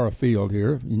far afield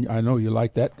here. I know you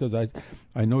like that because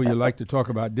I know you like to talk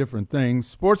about different things.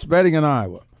 Sports betting in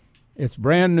Iowa. It's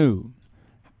brand new.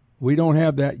 We don't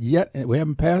have that yet. We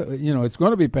haven't passed. It's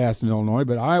going to be passed in Illinois,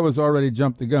 but Iowa's already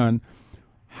jumped the gun.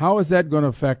 How is that going to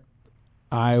affect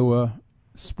Iowa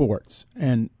sports?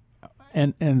 And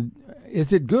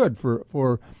is it good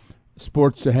for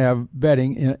sports to have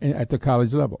betting at the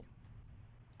college level?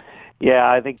 Yeah,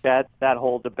 I think that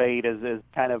whole debate is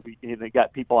kind of, you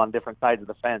got people on different sides of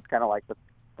the fence, kind of like the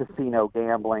casino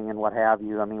gambling and what have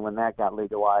you. I mean, when that got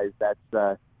legalized,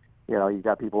 that's you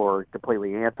got people who are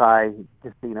completely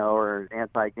anti-casino or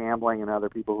anti-gambling, and other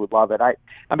people who love it.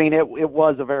 I mean, it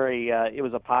was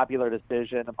a popular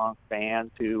decision among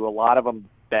fans who, a lot of them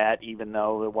bet, even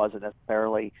though it wasn't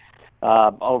necessarily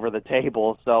over the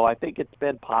table. So I think it's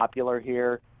been popular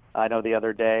here. I know the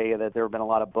other day that there have been a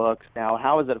lot of books. Now,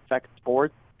 how does it affect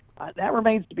sports? That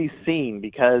remains to be seen,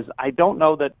 because I don't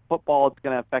know that football is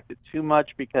going to affect it too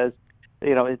much, because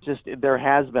there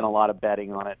has been a lot of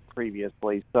betting on it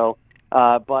previously. So,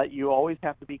 but you always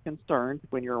have to be concerned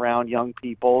when you're around young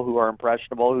people who are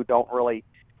impressionable, who don't really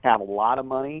have a lot of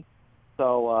money.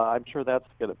 So I'm sure that's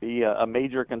going to be a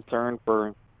major concern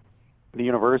for the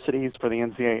universities, for the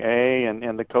NCAA,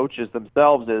 and the coaches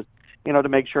themselves, is to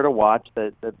make sure to watch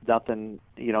that nothing,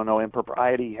 no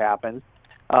impropriety happens.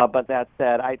 But that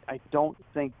said, I don't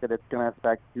think that it's going to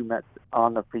affect too much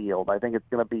on the field. I think it's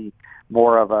going to be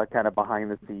more of a kind of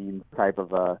behind-the-scenes type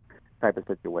of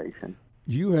situation.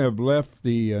 You have left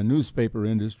the newspaper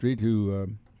industry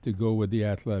to go with the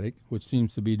Athletic, which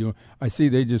seems to be doing. I see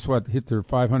they just hit their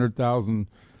 500,000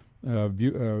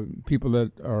 people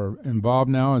that are involved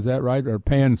now. Is that right? Or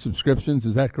paying subscriptions?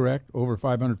 Is that correct? Over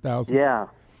 500,000. Yeah.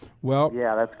 Well,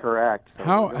 yeah, that's correct. So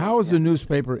how is the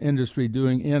newspaper industry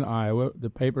doing in Iowa? The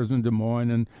papers in Des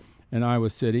Moines and Iowa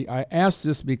City. I asked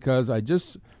this because I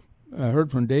just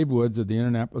heard from Dave Woods of the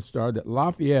Indianapolis Star that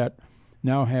Lafayette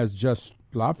now has just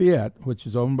Lafayette, which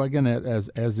is owned by Gannett, as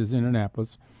is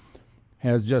Indianapolis,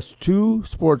 has just 2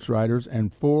 sports writers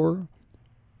and 4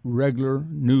 regular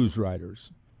news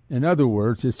writers. In other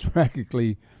words, it's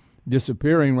practically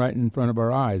disappearing right in front of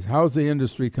our eyes. How's the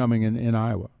industry coming in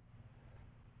Iowa?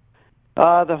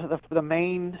 The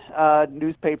main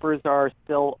newspapers are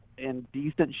still in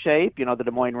decent shape. The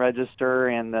Des Moines Register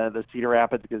and the Cedar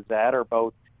Rapids Gazette are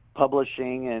both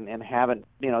publishing and haven't,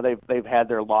 they've had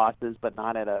their losses, but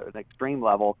not at an extreme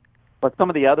level. But some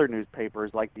of the other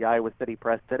newspapers, like the Iowa City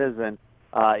Press-Citizen,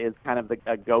 is kind of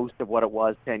a ghost of what it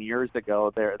was 10 years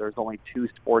ago. There's only 2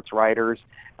 sports writers.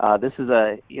 This is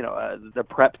the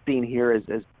prep scene here is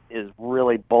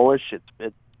really bullish.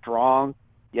 It's strong.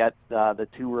 Yet the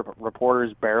 2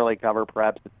 reporters barely cover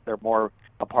preps. They're more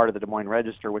a part of the Des Moines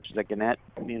Register, which is a Gannett,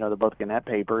 they're both Gannett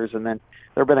papers. And then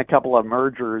there have been a couple of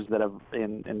mergers that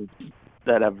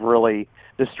have really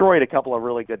destroyed a couple of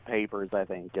really good papers, I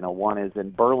think. One is in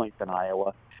Burlington,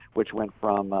 Iowa, which went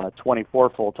from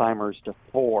 24 full-timers to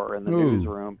 4 in the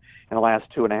newsroom in the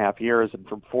last 2.5 years, and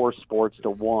from 4 sports to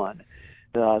 1.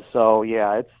 So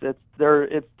yeah,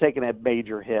 it's taken a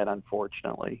major hit,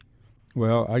 unfortunately.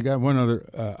 Well, I got one other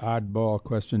oddball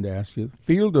question to ask you.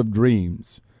 Field of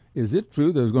Dreams. Is it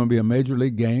true there's going to be a Major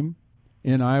League game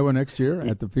in Iowa next year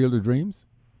at the Field of Dreams?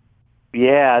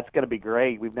 Yeah, it's going to be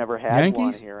great. We've never had Yankees?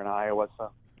 one here in Iowa.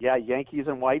 So yeah, Yankees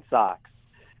and White Sox.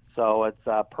 So it's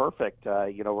perfect.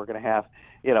 We're going to have,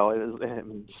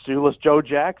 shoeless Joe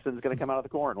Jackson's going to come out of the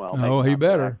cornwell. Oh, he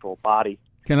better. Full body.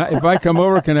 If I come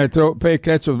over, can I play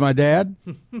catch with my dad?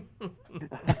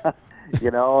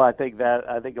 I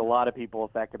think a lot of people,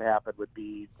 if that could happen, would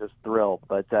be just thrilled.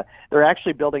 But they're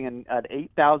actually building an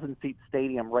 8,000-seat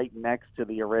stadium right next to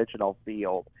the original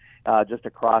field, just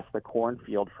across the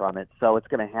cornfield from it. So it's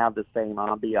going to have the same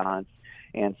ambiance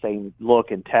and same look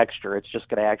and texture. It's just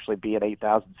going to actually be an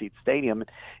 8,000-seat stadium,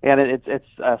 and it's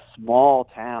a small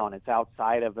town. It's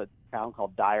outside of a town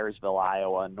called Dyersville,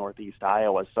 Iowa, in northeast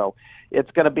Iowa. So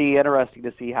it's going to be interesting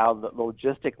to see how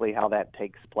logistically how that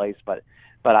takes place. But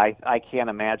I can't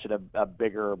imagine a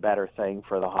bigger or better thing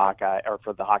for the Hawkeye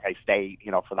State,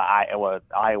 for the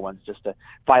Iowans, just to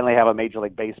finally have a Major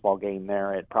League Baseball game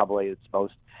there at probably its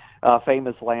most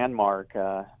famous landmark,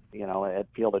 at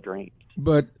Field of Dreams.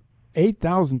 But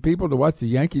 8,000 people to watch the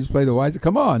Yankees play the White Sox.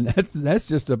 Come on,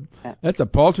 that's a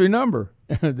paltry number.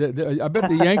 I bet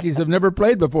the Yankees have never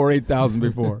played before 8,000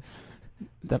 before.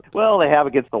 Well, they have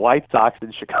against the White Sox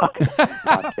in Chicago.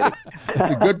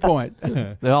 That's a good point.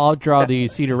 They'll all draw the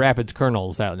Cedar Rapids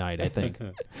Colonels that night, I think.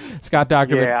 Scott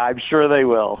Docterman. Yeah, I'm sure they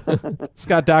will.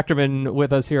 Scott Docterman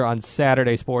with us here on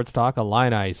Saturday Sports Talk,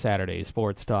 Illini Saturday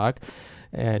Sports Talk,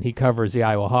 and he covers the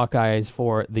Iowa Hawkeyes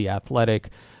for The Athletic.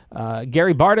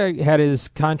 Gary Barta had his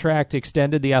contract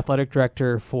extended, the athletic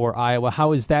director for Iowa.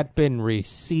 How has that been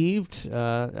received?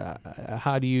 What's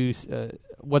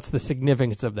the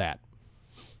significance of that?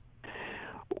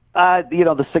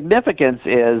 The significance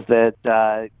is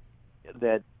that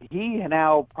he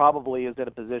now probably is in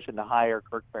a position to hire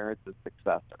Kirk Ferentz's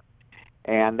successor.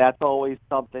 And that's always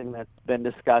something that's been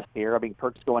discussed here. I mean,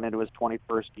 Kirk's going into his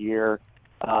 21st year.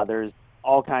 There's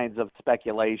all kinds of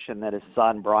speculation that his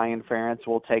son, Brian Ferentz,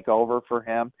 will take over for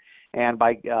him. And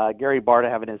by Gary Barta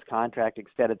having his contract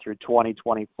extended through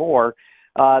 2024,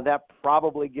 that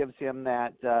probably gives him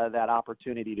that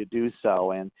opportunity to do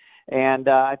so. And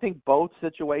I think both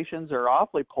situations are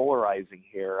awfully polarizing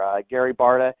here. Gary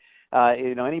Barta,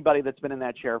 anybody that's been in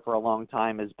that chair for a long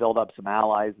time has built up some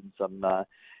allies and some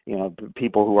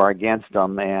people who are against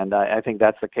him, and I think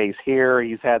that's the case here.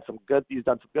 He's done some good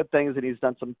things, and he's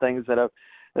done some things that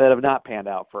have not panned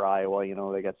out for Iowa.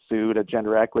 They got sued, a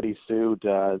gender equity suit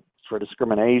for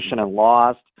discrimination, and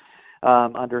lost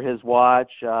under his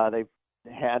watch. They've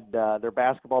had their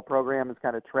basketball program is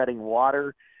kind of treading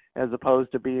water as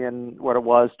opposed to being what it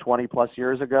was 20 plus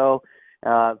years ago.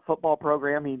 Football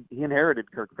program, he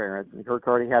inherited Kirk Ferentz, and Kirk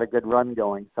already had a good run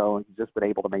going, so he's just been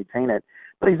able to maintain it.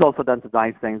 But he's also done some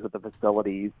nice things with the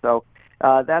facilities. So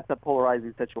that's a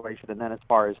polarizing situation. And then as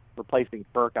far as replacing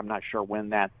Kirk, I'm not sure when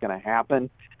that's going to happen.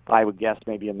 I would guess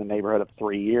maybe in the neighborhood of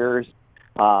 3 years.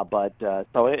 So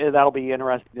that'll be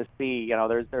interesting to see. You know,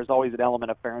 there's always an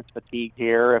element of Ferentz fatigue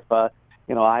here. If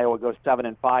Iowa goes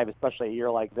 7-5, especially a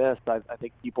year like this, I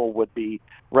think people would be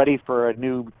ready for a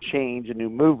new change, a new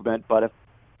movement. But if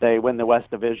they win the West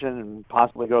Division and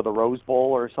possibly go to the Rose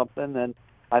Bowl or something, then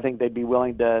I think they'd be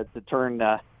willing to turn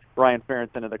Brian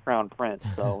Ferentz into the Crown Prince.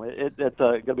 So it's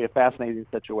going to be a fascinating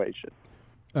situation.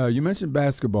 You mentioned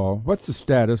basketball. What's the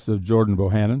status of Jordan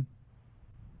Bohannon?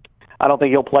 I don't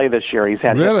think he'll play this year. He's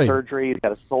had Really? hip surgery. He's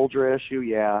got a shoulder issue.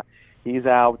 Yeah, he's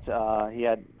out. So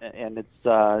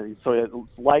it's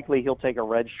likely he'll take a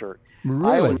red shirt.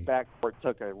 Really? Iowa's backcourt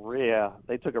took a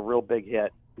real big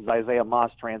hit because Isaiah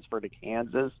Moss transferred to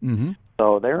Kansas. Mm-hmm.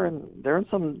 So they're in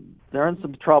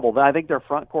some trouble. I think their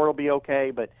front court will be okay,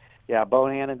 but yeah,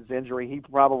 Bohannon's injury, he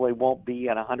probably won't be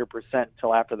at 100%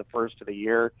 until after the first of the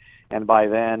year, and by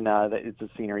then it's a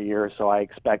senior year, so I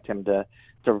expect him to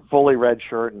fully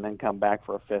redshirt and then come back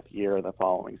for a fifth year the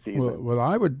following season. Well,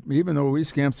 I would, even though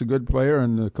Wieskamp's a good player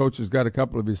and the coach has got a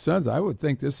couple of his sons, I would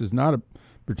think this is not a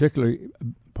particularly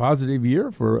positive year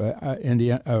for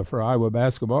for Iowa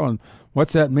basketball. And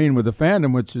what's that mean with the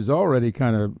fandom, which is already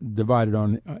kind of divided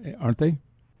on, aren't they?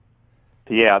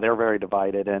 Yeah, they're very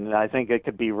divided, and I think it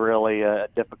could be really a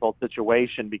difficult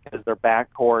situation because their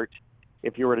backcourt,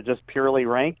 if you were to just purely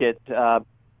rank it,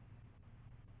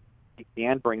 he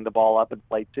can bring the ball up and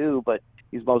play too, but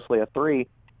he's mostly a three.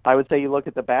 I would say you look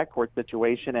at the backcourt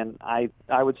situation, and I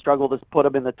would struggle to put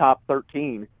him in the top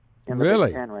 13 in the Really?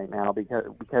 Big Ten right now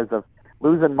because of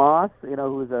losing Moss,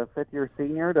 who's a fifth-year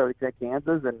senior to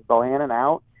Kansas, and Bohannon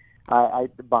out.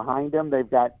 Behind him, they've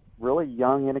got really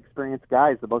young, inexperienced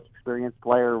guys. The most experienced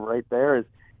player right there is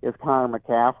Connor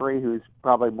McCaffrey, who's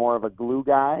probably more of a glue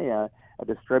guy, a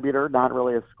distributor, not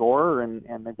really a scorer, and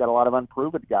they've got a lot of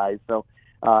unproven guys. So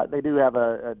they do have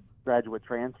a graduate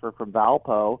transfer from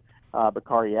Valpo,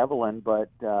 Bakari Evelyn, but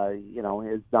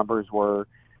his numbers were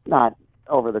not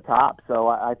over the top. So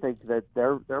I think that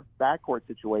their backcourt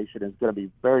situation is going to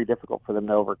be very difficult for them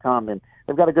to overcome. And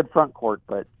they've got a good front court,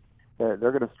 but they're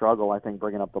going to struggle, I think,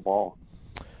 bringing up the ball.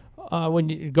 When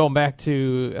you going back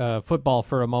to football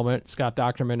for a moment, Scott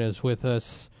Docterman is with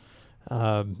us.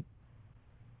 Are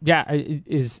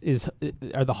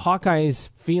the Hawkeyes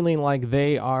feeling like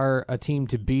they are a team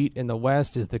to beat in the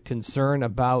West? Is the concern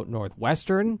about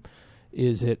Northwestern?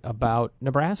 Is it about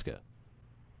Nebraska?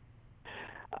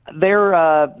 They're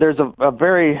a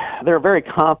very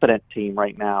confident team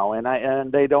right now,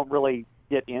 and they don't really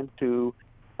get into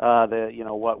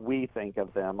what we think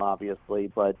of them, obviously,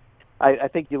 but I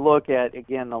think you look at,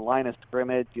 again, the line of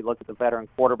scrimmage, you look at the veteran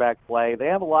quarterback play, they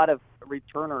have a lot of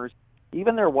returners.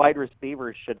 Even their wide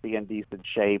receivers should be in decent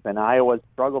shape, and Iowa's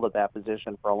struggled at that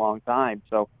position for a long time,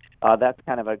 so that's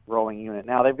kind of a growing unit.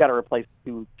 Now, they've got to replace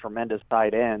two tremendous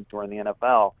tight ends who are in the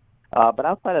NFL, but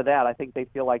outside of that, I think they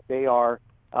feel like they are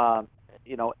at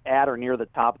or near the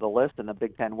top of the list in the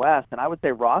Big Ten West, and I would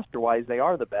say roster-wise they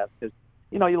are the best because,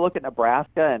 you look at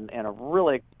Nebraska and a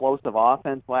really explosive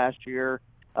offense last year.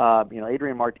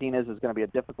 Adrian Martinez is going to be a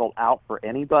difficult out for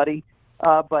anybody.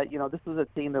 But this is a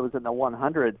team that was in the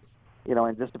 100s,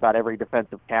 in just about every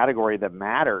defensive category that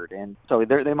mattered. And so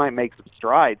they might make some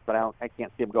strides, but I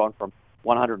can't see them going from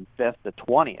 105th to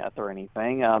 20th or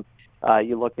anything.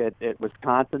 You look at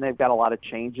Wisconsin, they've got a lot of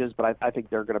changes, but I think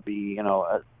they're going to be,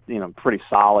 pretty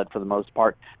solid for the most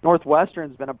part.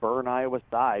 Northwestern's been a burn Iowa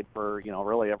side for,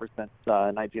 really ever since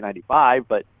 1995,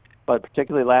 but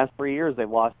particularly last 3 years, they've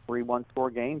lost 3 one-score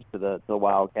games to the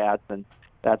Wildcats, and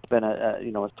that's been a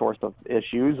source of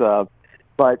issues.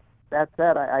 But that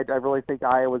said, I really think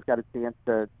Iowa's got a chance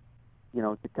to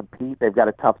compete. They've got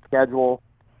a tough schedule.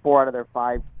 4 out of their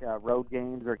 5 road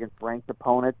games are against ranked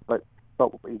opponents, but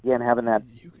again, having that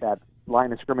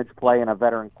line of scrimmage play and a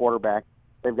veteran quarterback,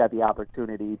 they've got the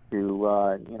opportunity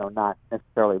to not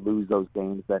necessarily lose those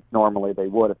games that normally they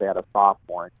would if they had a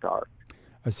sophomore in charge.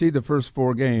 I see the first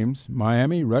 4 games: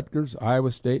 Miami, Rutgers, Iowa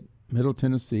State, Middle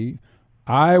Tennessee.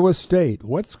 Iowa State,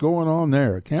 what's going on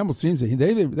there? Campbell seems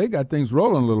they got things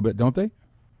rolling a little bit, don't they?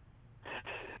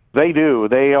 They do.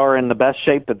 They are in the best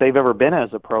shape that they've ever been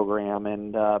as a program,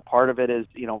 and part of it is,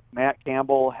 Matt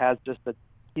Campbell has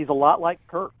he's a lot like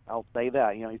Kirk. I'll say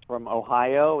that. He's from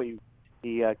Ohio.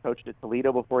 He coached at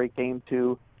Toledo before he came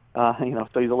to So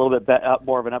he's a little bit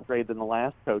more of an upgrade than the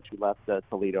last coach who left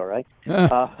Toledo, right?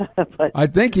 But I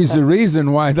think he's the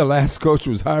reason why the last coach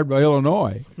was hired by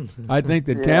Illinois. I think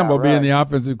that Campbell, being the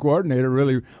offensive coordinator,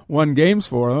 really won games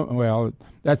for him. Well,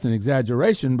 that's an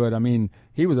exaggeration, but I mean,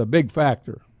 he was a big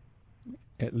factor,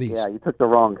 at least. Yeah, you took the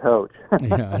wrong coach.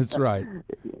 Yeah, that's right.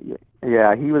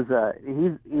 Yeah, he was.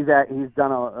 He's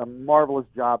done a marvelous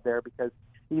job there because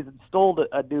he's installed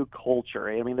a new culture.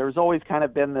 I mean, there's always kind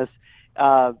of been this,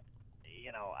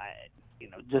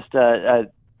 just a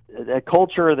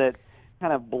culture that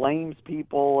kind of blames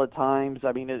people at times.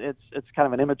 I mean, it's kind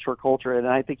of an immature culture, and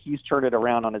I think he's turned it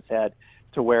around on its head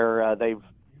to where they've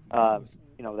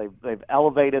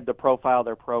elevated the profile of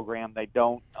their program. They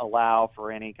don't allow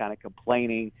for any kind of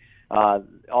complaining.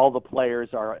 All the players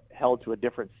are held to a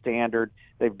different standard.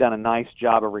 They've done a nice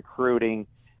job of recruiting,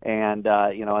 and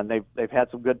they've had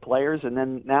some good players. And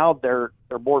then now they're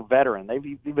more veteran.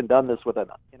 They've even done this with an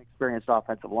inexperienced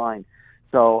offensive line.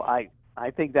 So I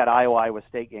think that Iowa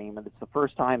State game, and it's the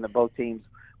first time that both teams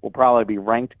will probably be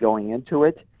ranked going into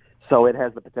it. So it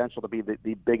has the potential to be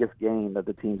the biggest game that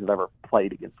the teams have ever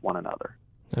played against one another.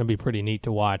 That'd be pretty neat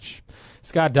to watch.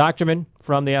 Scott Dochterman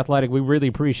from The Athletic, we really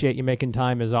appreciate you making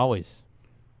time as always.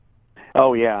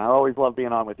 Oh, yeah. I always love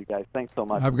being on with you guys. Thanks so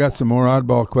much. I've got some more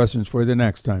oddball questions for you the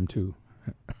next time, too.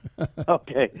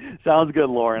 Okay. Sounds good,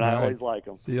 Lauren. I All always right. like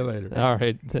them. See you later. All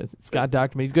right. Scott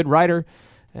Dochterman, he's a good writer,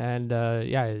 and,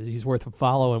 he's worth a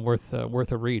follow and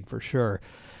worth a read for sure.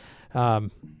 I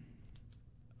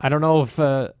don't know if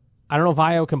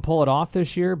Iowa can pull it off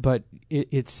this year, but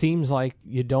it seems like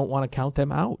you don't want to count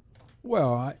them out.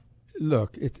 Well,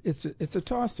 look, it's a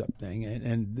toss-up thing,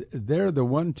 and they're the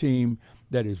one team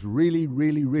that is really,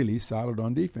 really, really solid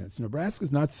on defense.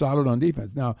 Nebraska's not solid on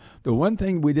defense. Now, the one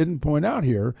thing we didn't point out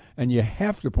here, and you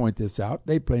have to point this out,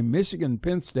 they play Michigan,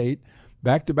 Penn State,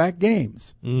 back-to-back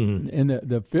games. Mm. And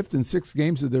the fifth and sixth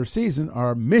games of their season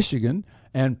are Michigan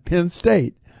and Penn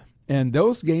State. And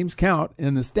those games count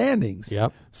in the standings.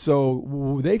 Yep.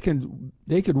 So they could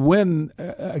win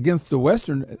against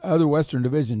the other Western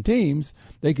Division teams.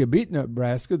 They could beat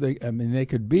Nebraska. They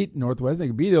could beat Northwestern. They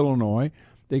could beat Illinois.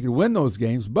 They could win those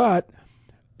games. But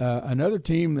another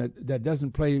team that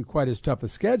doesn't play quite as tough a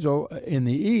schedule in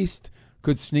the East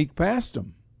could sneak past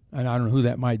them. And I don't know who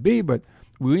that might be, but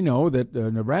we know that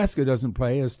Nebraska doesn't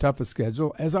play as tough a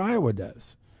schedule as Iowa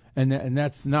does, and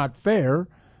that's not fair.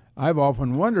 I've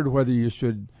often wondered whether you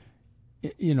should,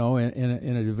 in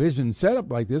a division setup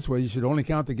like this, where you should only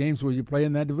count the games where you play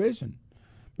in that division,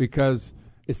 because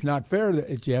it's not fair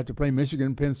that you have to play Michigan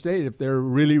and Penn State if they're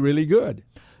really, really good.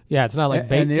 Yeah, it's not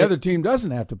like and the other team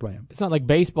doesn't have to play them. It's not like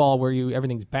baseball where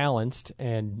everything's balanced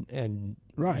and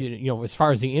right. As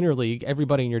far as the interleague,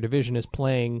 everybody in your division is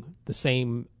playing the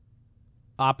same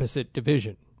opposite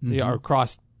division, or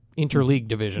across interleague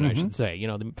division, I should say.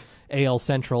 The AL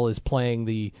Central is playing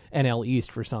the NL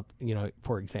East for something,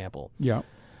 for example. Yeah.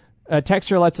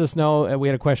 Texter lets us know, we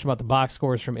had a question about the box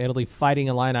scores from Italy.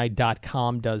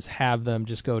 FightingIllini.com does have them.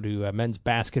 Just go to men's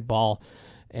basketball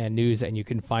and news, and you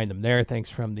can find them there. Thanks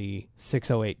from the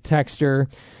 608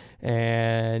 Texter.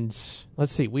 And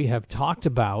let's see, we have talked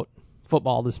about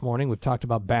football this morning. We've talked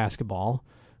about basketball.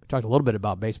 We talked a little bit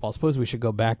about baseball. I suppose we should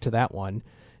go back to that one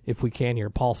if we can here.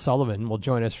 Paul Sullivan will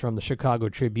join us from the Chicago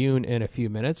Tribune in a few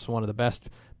minutes, one of the best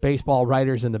baseball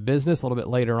writers in the business. A little bit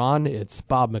later on, it's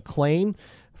Bob McLean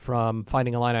from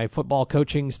Fighting Illini football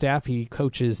coaching staff. He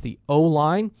coaches the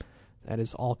O-line. That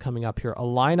is all coming up here.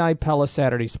 Illini Pella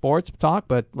Saturday Sports Talk,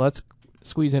 but let's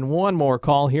squeeze in one more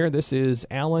call here. This is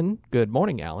Alan. Good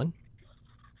morning, Alan.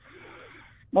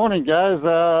 Morning, guys.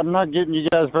 I'm not getting you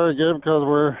guys very good because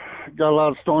we're got a lot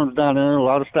of storms down there, a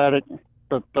lot of static.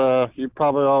 But you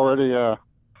probably already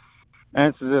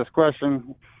answered this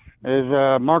question. Is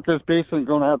Marcus Beeson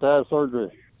going to have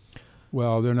surgery?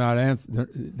 Well, they're not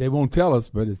they won't tell us,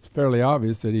 but it's fairly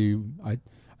obvious that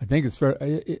I think it's fair.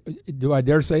 Do I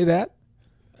dare say that?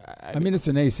 I mean, it's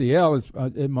an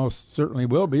ACL. It most certainly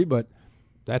will be, but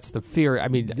that's the fear. I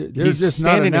mean, they're just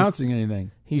not announcing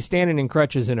anything. He's standing in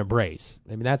crutches in a brace.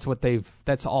 I mean,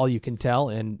 that's all you can tell.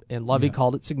 And Lovey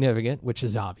called it significant, which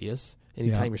is obvious.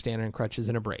 Anytime you're standing in crutches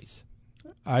in a brace.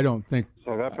 I don't think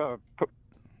so. That's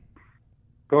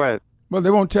go ahead. Well, they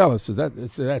won't tell us.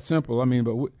 It's that simple. I mean,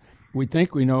 but we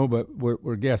think we know, but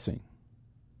we're guessing.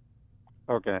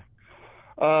 Okay.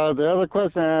 The other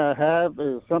question I have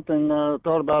is something I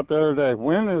thought about the other day.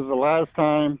 When is the last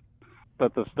time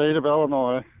that the state of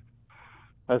Illinois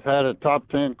has had a top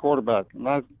 10 quarterback? And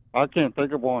I can't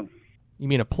think of one. You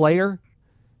mean a player?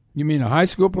 You mean a high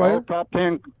school player? No, top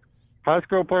 10 high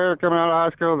school player coming out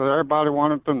of high school that everybody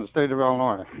wanted from the state of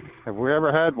Illinois. Have we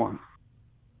ever had one?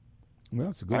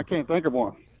 Well, it's a good. I can't think of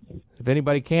one. If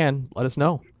anybody can, let us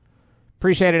know.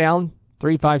 Appreciate it, Alan.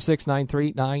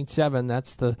 356-9397.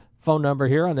 That's the phone number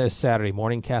here on this Saturday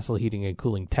morning. Castle Heating and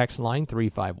Cooling text line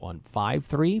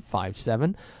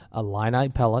 351-5357. Illini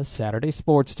Pella Saturday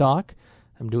Sports Talk.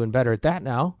 I'm doing better at that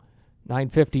now.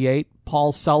 9:58.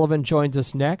 Paul Sullivan joins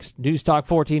us next. News Talk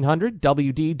 1400,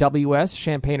 WDWS,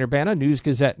 Champaign-Urbana, News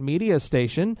Gazette Media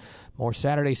Station. More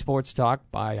Saturday Sports Talk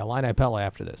by Illini Pella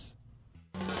after this.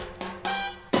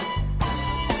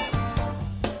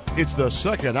 It's the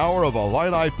second hour of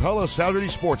Illini Pella Saturday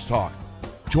Sports Talk.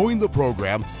 Join the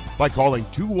program by calling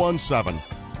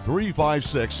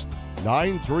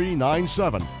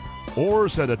 217-356-9397 or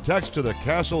send a text to the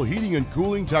Castle Heating and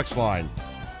Cooling text line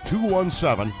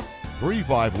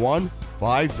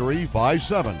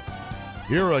 217-351-5357.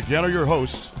 Here again are your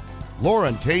hosts,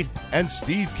 Lauren Tate and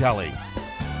Steve Kelly.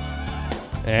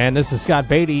 And this is Scott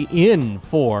Beatty in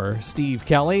for Steve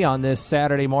Kelly on this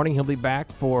Saturday morning. He'll be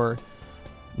back for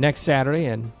next Saturday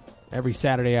and every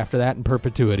Saturday after that in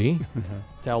perpetuity.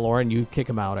 Tell Lauren you kick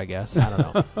him out, I guess. I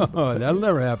don't know. Oh, that'll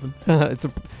never happen. It's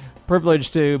a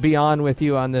privilege to be on with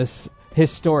you on this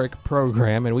historic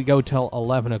program, and we go till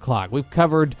 11 o'clock. We've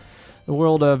covered the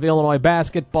world of Illinois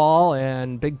basketball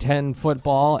and Big Ten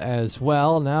football as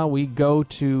well. Now we go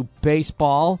to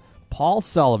baseball. Paul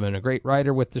Sullivan, a great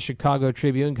writer with the Chicago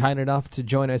Tribune, kind enough to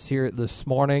join us here this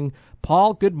morning.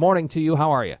 Paul, good morning to you.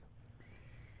 How are you?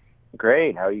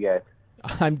 Great. How are you guys?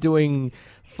 I'm doing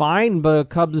fine, but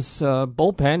Cubs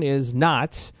bullpen is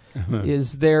not.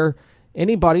 Is there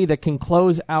anybody that can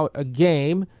close out a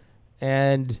game?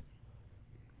 And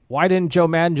why didn't Joe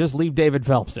Madden just leave David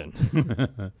Phelps in?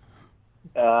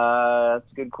 That's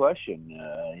a good question.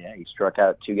 Yeah, he struck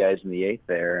out two guys in the eighth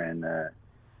there and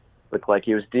looked like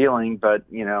he was dealing, but,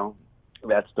 you know,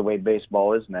 that's the way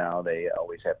baseball is now. They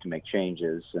always have to make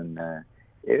changes, and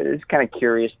it's kind of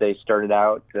curious. They started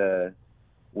out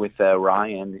with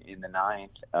Ryan in the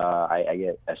ninth.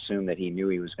 I assume that he knew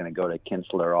he was going to go to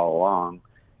Kinsler all along.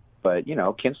 But, you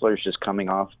know, Kinsler's just coming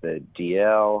off the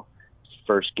DL,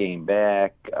 first game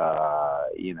back.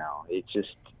 You know, it just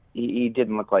he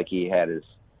didn't look like he had his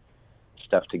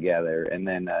stuff together. And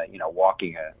then, you know,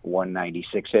 walking a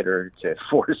 196 hitter to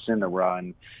force in the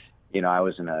run. You know, I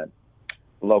was in a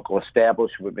local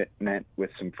establishment with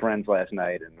some friends last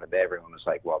night, and everyone was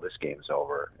like, well, this game's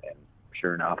over. And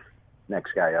sure enough,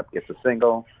 next guy up gets a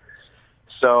single.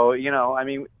 So, you know, I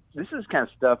mean, this is kind of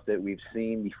stuff that we've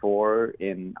seen before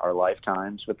in our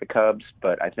lifetimes with the Cubs,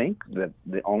 but I think that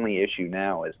the only issue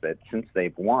now is that since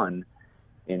they've won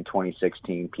in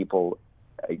 2016, people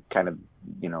kind of,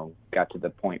 you know, got to the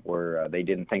point where they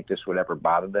didn't think this would ever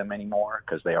bother them anymore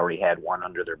because they already had one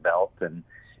under their belt, and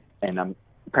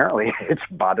apparently it's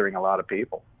bothering a lot of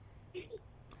people.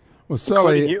 Well,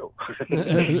 Sully, you.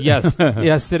 Yes,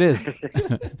 it is.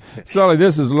 Sully,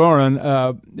 this is Lauren.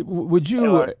 Would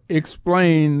you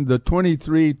explain the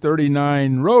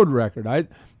 23-39 road record?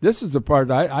 This is the part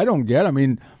I don't get. I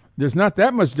mean, there's not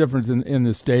that much difference in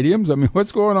the stadiums. I mean,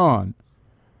 what's going on?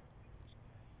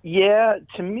 Yeah,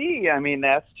 to me, I mean,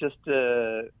 that's just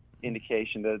an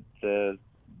indication that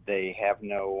they have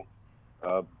no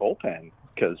bullpen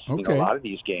because you know, a lot of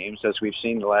these games, as we've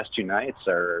seen the last two nights,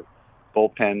 are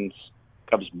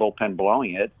Cubs bullpen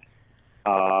blowing it.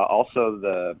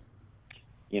 Also,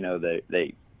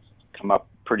 they come up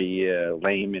pretty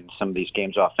lame in some of these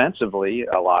games offensively,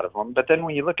 a lot of them. But then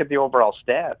when you look at the overall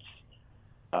stats,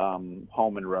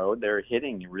 home and road, their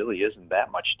hitting really isn't that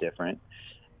much different,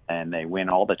 and they win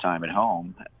all the time at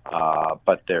home.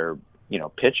 But their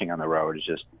pitching on the road is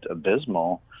just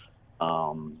abysmal.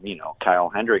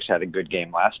 Kyle Hendricks had a good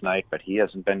game last night, but he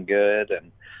hasn't been good,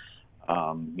 and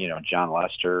John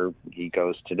Lester, he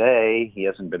goes today. He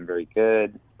hasn't been very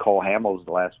good. Cole Hamels,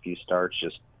 the last few starts,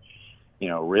 just,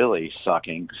 really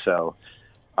sucking. So,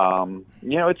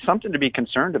 it's something to be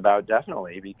concerned about,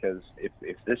 definitely, because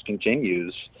if this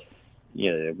continues,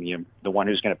 the one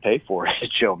who's going to pay for it is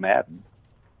Joe Madden.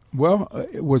 Well,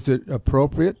 was it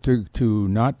appropriate to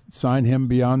not sign him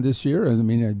beyond this year? I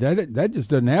mean, that just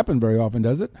doesn't happen very often,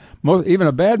 does it? Even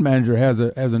a bad manager has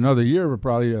another year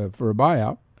probably for a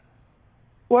buyout.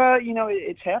 Well,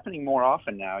 it's happening more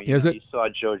often now. You saw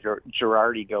Joe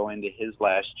Girardi go into his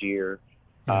last year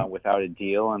without a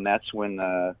deal, and that's when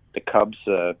the Cubs,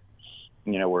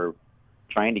 were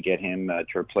trying to get him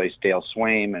to replace Dale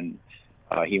Swaim, and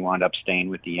he wound up staying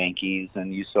with the Yankees.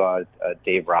 And you saw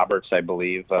Dave Roberts, I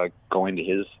believe, go into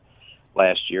his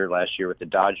last year with the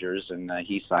Dodgers, and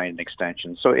he signed an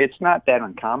extension. So it's not that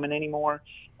uncommon anymore.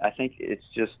 I think it's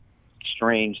just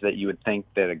strange that you would think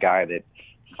that a guy that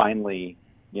finally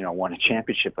won a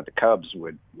championship with the Cubs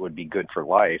would be good for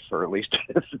life, or at least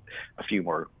a few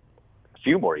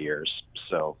more years.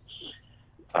 So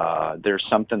there's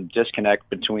something disconnect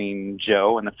between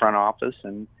Joe and the front office,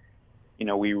 and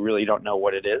we really don't know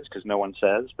what it is because no one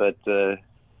says, but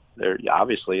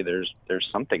obviously there's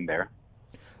something there.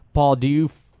 Paul, do you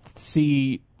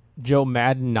see Joe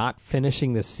Madden not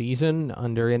finishing the season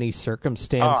under any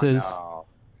circumstances? Oh,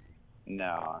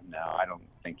 no, I don't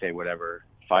think they would ever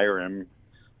fire him.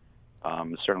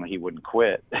 Certainly he wouldn't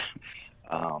quit,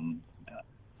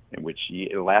 which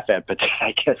you laugh at, but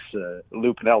I guess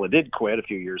Lou Piniella did quit a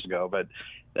few years ago, but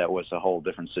that was a whole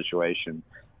different situation.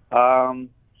 No,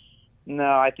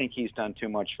 I think he's done too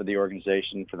much for the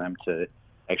organization for them to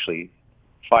actually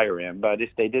fire him. But if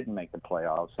they didn't make the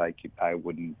playoffs, I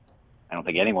don't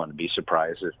think anyone would be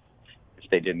surprised if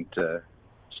they didn't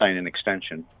sign an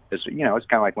extension. It's kind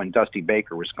of like when Dusty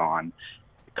Baker was gone.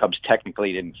 The Cubs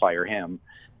technically didn't fire him,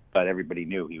 but everybody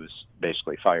knew he was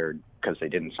basically fired because they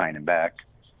didn't sign him back.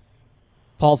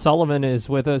 Paul Sullivan is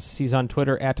with us. He's on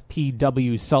Twitter at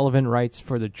PW Sullivan, writes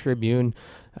for the Tribune,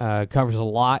 covers a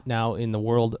lot now in the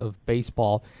world of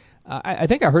baseball. I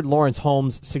think I heard Lawrence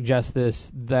Holmes suggest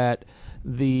this, that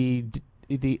the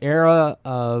era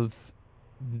of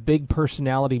big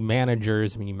personality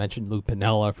managers, I mean, you mentioned Lou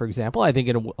Piniella, for example. I think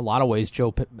in a lot of ways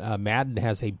Joe Madden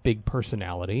has a big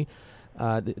personality.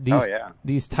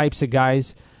 These types of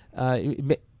guys,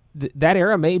 that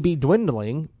era may be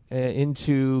dwindling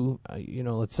into,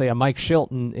 let's say a Mike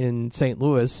Shilton in St.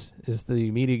 Louis is the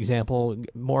immediate example.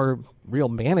 More real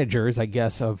managers, I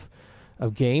guess, of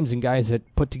games and guys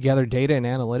that put together data and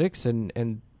analytics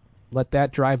and let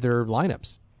that drive their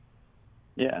lineups.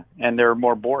 Yeah, and they're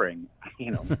more boring.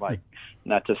 Like,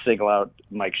 not to single out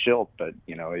Mike Shilton, but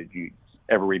if you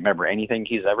ever remember anything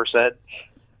he's ever said,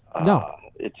 no.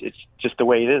 It's just the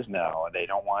way it is now. They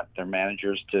don't want their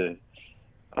managers to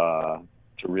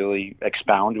really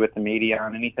expound with the media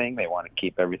on anything. They want to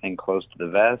keep everything close to the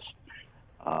vest.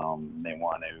 They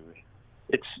want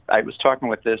to. I was talking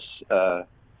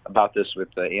about this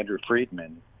with Andrew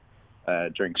Friedman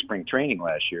during spring training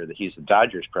last year. That he's the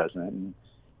Dodgers president,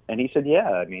 and he said,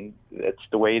 "Yeah, I mean, it's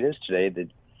the way it is today.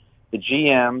 The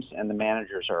GMs and the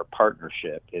managers are a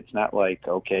partnership. It's not like,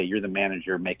 okay, you're the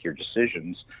manager, make your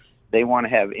decisions. They want to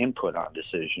have input on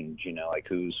decisions. Like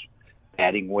who's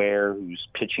batting where, who's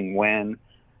pitching when."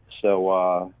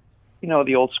 So,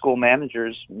 the old school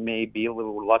managers may be a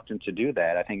little reluctant to do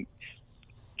that. I think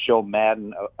Joe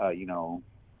Madden,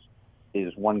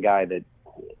 is one guy that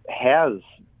has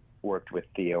worked with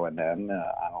Theo and them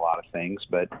on a lot of things,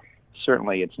 but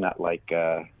certainly it's not like,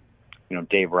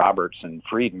 Dave Roberts and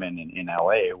Friedman in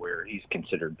LA, where he's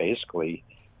considered basically,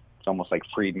 it's almost like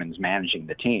Friedman's managing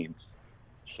the team.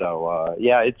 So,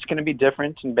 it's going to be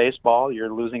different in baseball.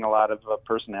 You're losing a lot of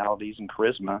personalities and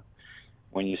charisma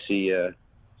when you see,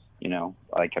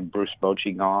 like a Bruce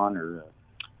Bochy gone or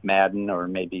Madden, or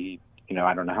maybe,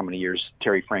 I don't know how many years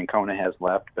Terry Francona has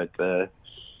left, but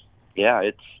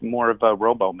it's more of a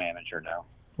robo-manager now.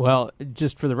 Well,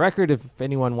 just for the record, if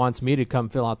anyone wants me to come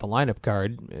fill out the lineup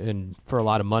card and for a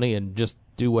lot of money and just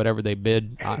do whatever they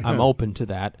bid, I'm open to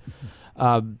that.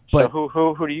 But so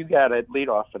who do you got at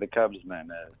leadoff for the Cubs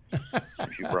then?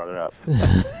 Since you brought it up,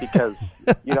 because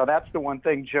that's the one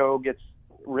thing Joe gets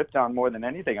ripped on more than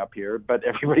anything up here. But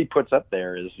everybody puts up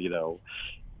there is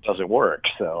doesn't work.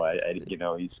 So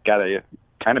he's got to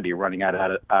kind of be running out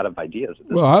of ideas.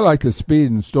 Well, I like the speed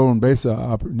and stolen base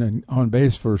on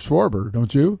base for Schwarber,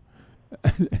 don't you?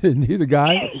 Isn't he the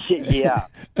guy? Yeah,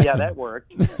 that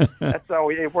worked.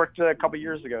 It worked a couple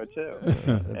years ago too.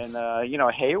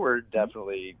 And Hayward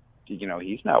definitely,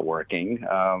 he's not working.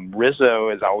 Rizzo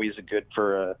is always good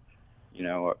for a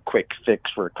quick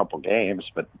fix for a couple games,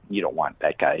 but you don't want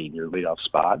that guy in your leadoff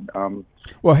spot.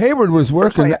 Well, Hayward was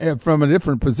working from a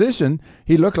different position.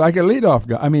 He looked like a leadoff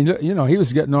guy. I mean, he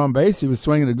was getting on base. He was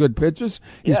swinging the good pitches.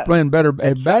 He's playing better,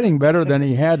 batting better than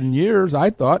he had in years, I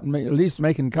thought, at least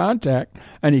making contact.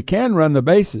 And he can run the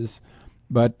bases.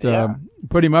 But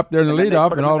put him up there in the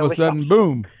leadoff, and all of a sudden,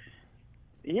 boom.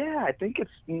 Yeah, I think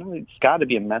it's got to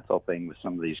be a mental thing with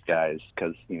some of these guys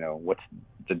because, what's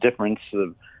the difference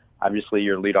of, obviously,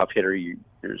 you're a leadoff hitter. You're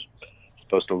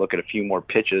supposed to look at a few more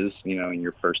pitches, in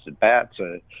your first at bat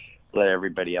to let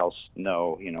everybody else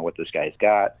know, what this guy's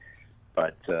got.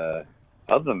 But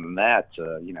other than that,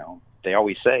 they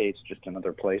always say it's just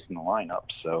another place in the lineup.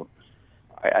 So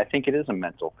I think it is a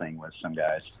mental thing with some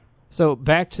guys. So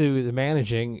back to the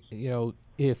managing,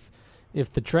 if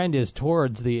the trend is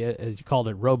towards the, as you called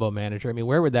it, robo manager, I mean,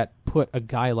 where would that put a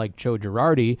guy like Joe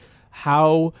Girardi?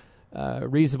 How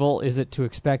reasonable is it to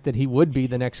expect that he would be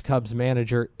the next Cubs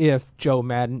manager if Joe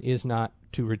Maddon is not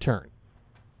to return?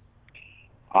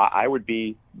 I would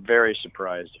be very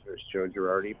surprised if it was Joe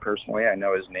Girardi. Personally, I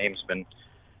know his name's been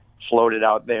floated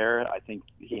out there. I think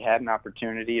he had an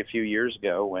opportunity a few years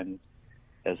ago when,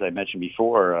 as I mentioned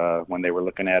before, when they were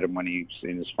looking at him when he was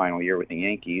in his final year with the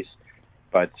Yankees.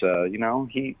 But,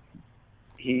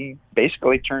 he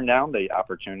basically turned down the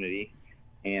opportunity,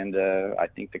 and I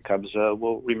think the Cubs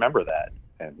will remember that.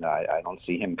 And I don't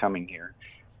see him coming here.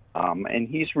 And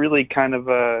he's really kind of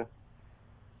the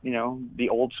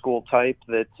old school type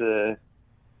that,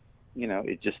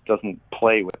 it just doesn't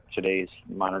play with today's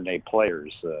modern day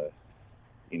players.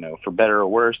 For better or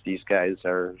worse, these guys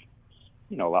are,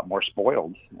 a lot more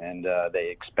spoiled, and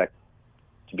they expect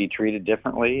to be treated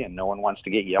differently, and no one wants to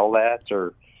get yelled at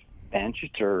or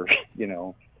benched or,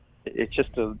 it's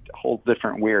just a whole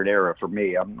different weird era for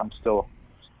me. I'm still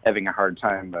having a hard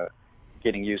time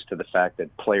getting used to the fact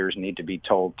that players need to be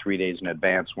told 3 days in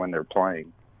advance when they're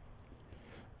playing.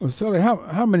 Well, Sully,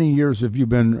 how many years have you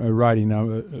been writing now?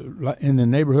 In the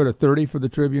neighborhood of 30 for the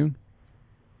Tribune?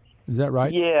 Is that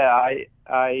right? Yeah,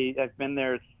 I've been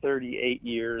there 38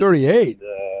 years. 38?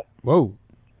 Whoa.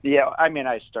 Yeah,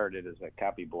 I started as a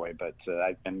copy boy, but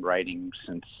I've been writing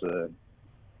since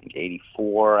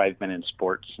 84. I've been in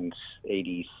sports since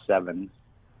 87.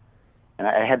 And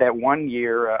I had that 1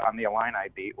 year on the Illini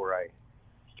beat where I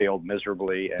failed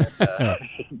miserably and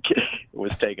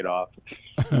was taken off.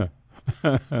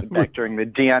 Back during the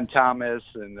Deion Thomas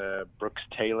and Brooks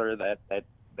Taylor, that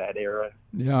era.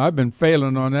 Yeah, I've been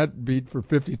failing on that beat for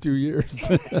 52 years.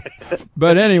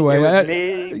 But anyway.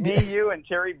 It was me, you, and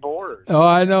Terry Borders. Oh,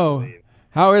 I know.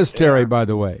 How is Terry, by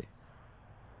the way?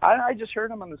 I just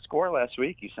heard him on the score last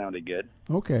week. He sounded good.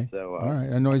 Okay. So, all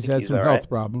right. I know he's had some health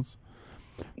problems.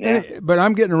 Yeah. But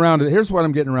I'm getting around to. Here's what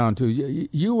I'm getting around to.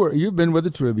 You've been with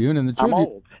the Tribune, and the Tribune. I'm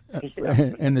old.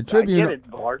 And the Tribune. I get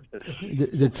it, Bart.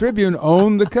 the Tribune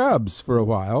owned the Cubs for a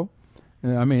while.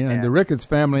 And the Ricketts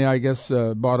family, I guess,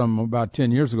 bought them about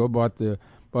 10 years ago. Bought the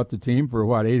team for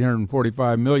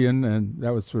 $845 million, and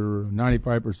that was for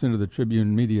 95% of the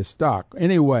Tribune media stock.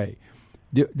 Anyway,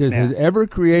 did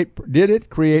it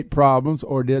create problems,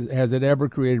 or has it ever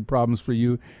created problems for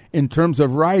you in terms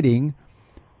of writing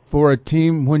for a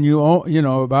team when you own,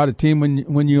 about a team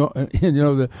when you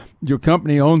your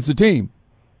company owns the team?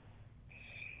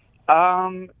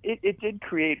 It did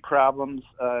create problems,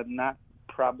 not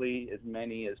probably as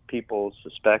many as people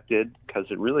suspected, because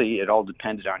it all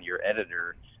depended on your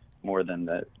editor more than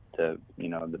the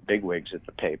bigwigs at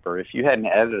the paper. If you had an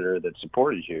editor that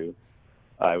supported you,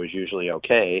 I was usually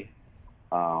okay.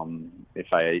 If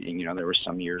there were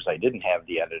some years I didn't have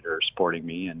the editor supporting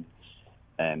me, and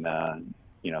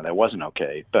that wasn't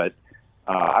okay. But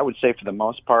I would say for the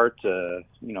most part,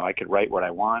 I could write what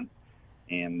I want,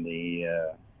 and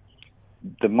the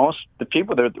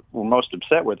people that were most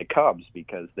upset were the Cubs,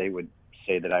 because they would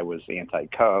say that I was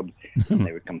anti-Cubs, and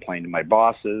they would complain to my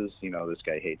bosses, this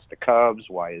guy hates the Cubs,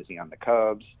 why is he on the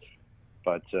Cubs?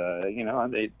 But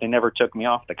they never took me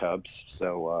off the Cubs,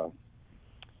 so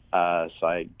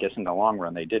I guess in the long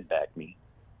run they did back me.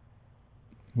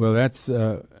 Well, that's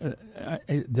the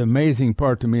amazing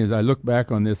part to me as I look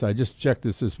back on this. I just checked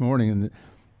this morning,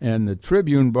 and the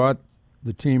Tribune bought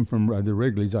the team from the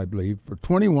Wrigley's, I believe, for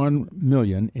 $21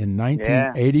 million in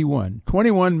 1981. Yeah.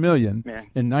 $21 million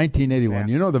in 1981.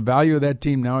 Yeah. The value of that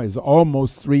team now is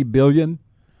almost $3 billion.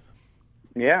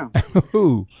 Yeah.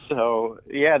 So,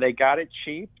 they got it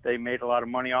cheap. They made a lot of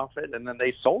money off it, and then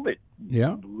they sold it.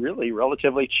 Yeah. Really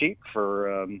relatively cheap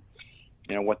for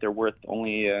what they're worth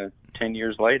only 10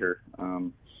 years later.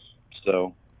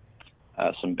 So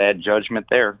some bad judgment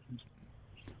there.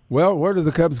 Well, where do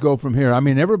the Cubs go from here? I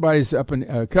mean, everybody's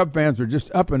Cub fans are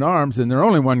just up in arms, and they're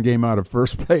only one game out of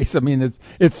first place. I mean,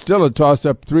 it's still a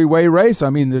toss-up three-way race.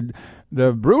 I mean,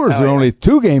 the Brewers are only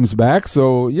 2 games back,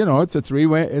 so it's a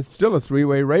three-way. It's still a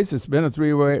three-way race. It's been a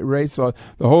three-way race the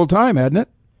whole time, hasn't it?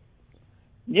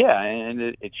 Yeah, and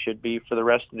it should be for the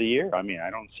rest of the year. I mean,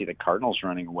 I don't see the Cardinals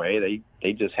running away.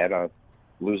 They just had a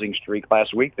losing streak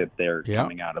last week that they're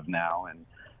coming out of now,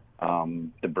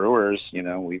 and the Brewers,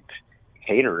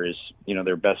 Hader is,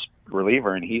 their best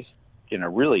reliever, and he's in a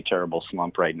really terrible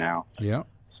slump right now. Yeah.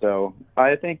 So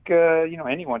I think,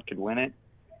 anyone could win it.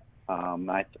 I'm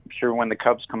sure when the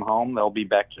Cubs come home, they'll be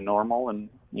back to normal and,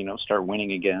 start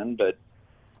winning again. But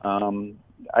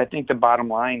I think the bottom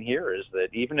line here is that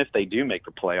even if they do make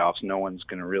the playoffs, no one's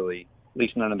going to really, at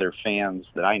least none of their fans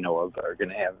that I know of, are going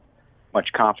to have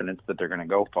much confidence that they're going to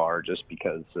go far, just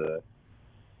because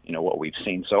what we've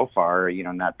seen so far,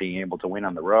 not being able to win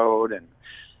on the road, and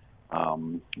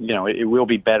It will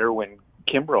be better when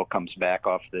Kimbrel comes back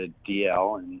off the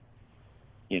DL and,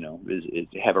 is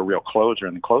have a real closer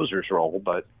in the closer's role.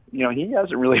 But, he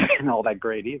hasn't really been all that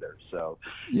great either. So,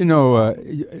 you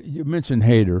mentioned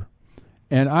Hader,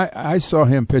 and I saw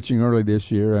him pitching early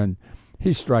this year, and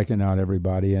he's striking out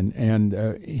everybody. And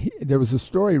there was a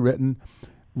story written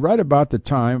right about the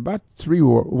time, about 3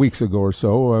 weeks ago or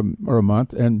so, or a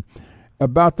month, and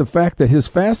about the fact that his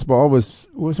fastball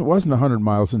wasn't 100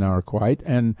 miles an hour quite,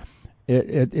 and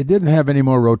it didn't have any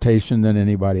more rotation than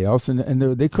anybody else, and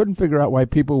they couldn't figure out why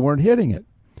people weren't hitting it.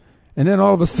 And then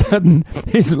all of a sudden,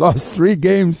 he's lost 3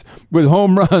 games with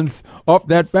home runs off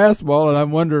that fastball, and I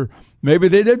wonder, maybe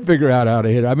they did figure out how to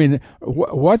hit it. I mean,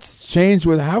 what's changed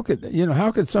with how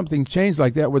could something change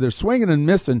like that where they're swinging and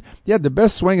missing? You had the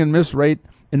best swing and miss rate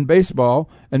in baseball,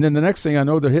 and then the next thing I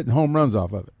know, they're hitting home runs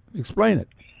off of it. Explain it.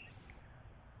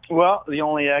 Well, the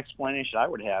only explanation I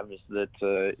would have is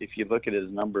that if you look at his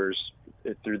numbers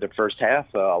through the first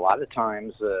half, a lot of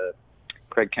times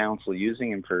Craig Counsell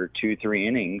using him for 2-3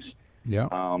 innings.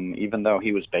 Yeah. Even though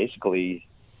he was basically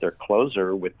their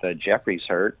closer with Jeffries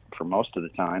hurt for most of the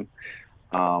time.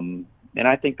 And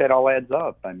I think that all adds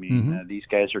up. I mean, these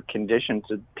guys are conditioned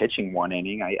to pitching 1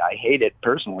 inning. I hate it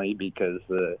personally because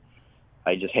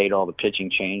I just hate all the pitching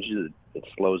changes. It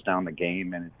slows down the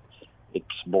game and it's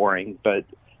boring. But,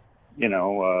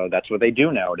 that's what they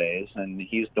do nowadays. And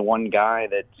he's the one guy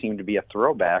that seemed to be a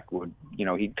throwback.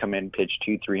 He'd come in and pitch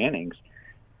 2-3 innings.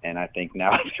 And I think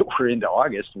now that we're into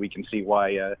August, we can see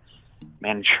why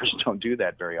managers don't do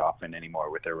that very often anymore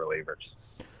with their relievers.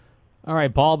 All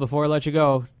right, Paul, before I let you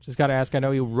go, just got to ask, I know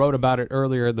you wrote about it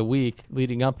earlier in the week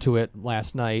leading up to it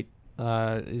last night.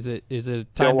 Is it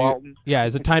time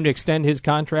is it time to extend his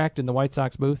contract in the White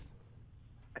Sox booth?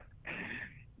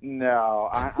 No,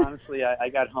 honestly, I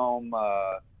got home,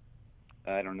 I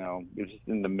don't know, it was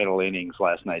in the middle innings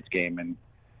last night's game, and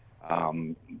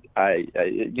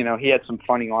he had some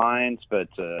funny lines, but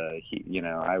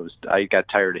I got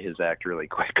tired of his act really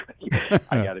quickly.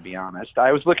 I got to be honest.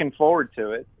 I was looking forward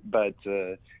to it, but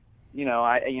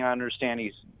I understand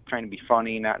he's trying to be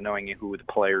funny, not knowing who the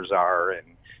players are, and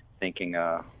thinking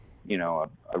a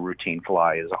routine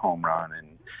fly is a home run,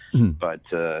 but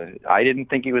I didn't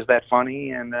think he was that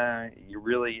funny, and you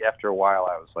really, after a while,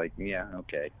 I was like, yeah,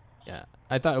 okay. Yeah,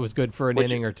 I thought it was good for an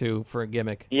inning or two for a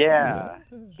gimmick. Yeah.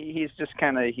 He's just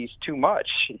he's too much.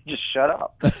 Just shut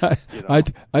up.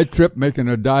 I tripped making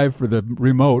a dive for the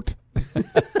remote.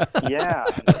 Yeah,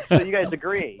 so you guys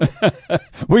agree.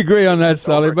 We agree on that,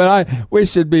 Sully, but we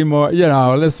should be more,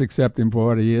 let's accept him for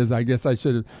what he is. I guess I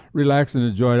should relax and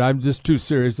enjoy it. I'm just too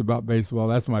serious about baseball.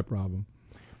 That's my problem.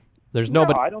 No,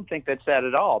 I don't think that's that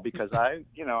at all, because I'm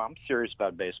serious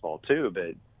about baseball too,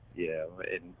 but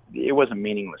it was a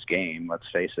meaningless game, let's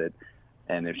face it,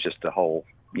 and it's just a whole,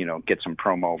 get some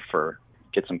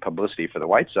publicity for the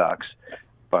White Sox.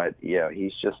 But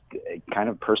he's just a kind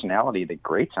of personality that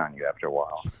grates on you after a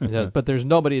while. He does, but there's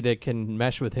nobody that can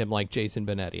mesh with him like Jason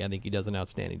Benetti. I think he does an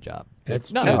outstanding job. That's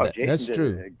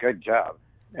true. A good job.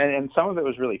 And some of it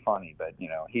was really funny, but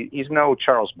he's no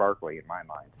Charles Barkley in my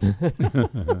mind.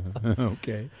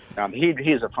 Okay.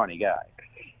 He's a funny guy.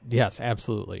 Yes,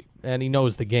 absolutely, and he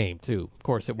knows the game too. Of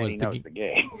course, it was the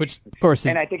game, which of course,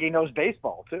 and I think he knows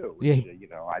baseball too. Which,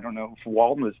 I don't know if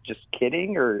Walton was just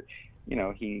kidding or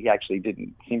he actually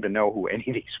didn't seem to know who any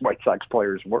of these White Sox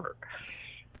players were.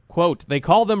 Quote: "They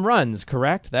call them runs."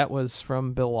 Correct. That was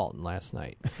from Bill Walton last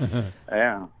night.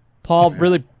 Yeah, Paul,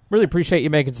 really appreciate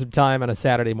you making some time on a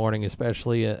Saturday morning,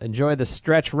 especially. Enjoy the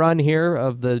stretch run here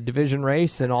of the division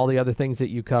race and all the other things that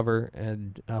you cover,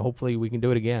 and hopefully we can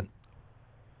do it again.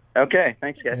 Okay,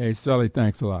 thanks, guys. Hey, Sully,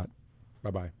 thanks a lot.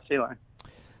 Bye-bye. See you later.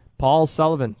 Paul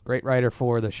Sullivan, great writer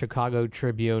for the Chicago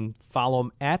Tribune. Follow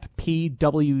him at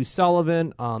PW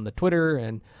Sullivan on the Twitter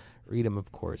and read him,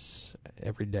 of course,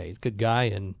 every day. He's a good guy,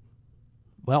 and,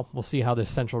 well, we'll see how this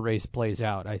Central race plays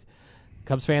out.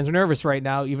 Cubs fans are nervous right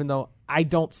now, even though I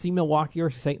don't see Milwaukee or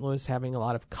St. Louis having a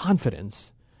lot of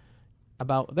confidence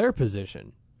about their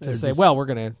position. We're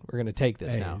gonna take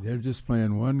this now. They're just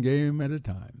playing one game at a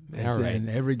time. All right. And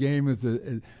every game is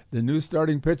the new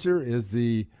starting pitcher is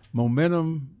the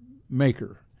momentum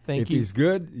maker. If he's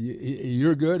good,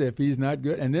 you're good. If he's not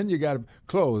good, and then you got to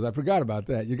close. I forgot about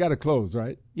that. You got to close,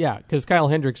 right? Yeah, because Kyle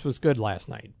Hendricks was good last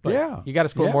night. But you got to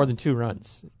score more than 2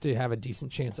 runs to have a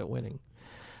decent chance at winning.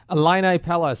 Illini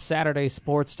Pella, Saturday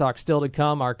Sports Talk. Still to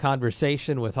come, our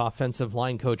conversation with offensive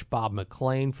line coach Bob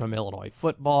McClain from Illinois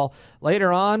football.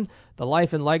 Later on, the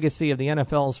life and legacy of the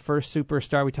NFL's first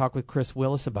superstar. We talk with Chris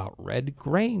Willis about Red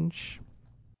Grange.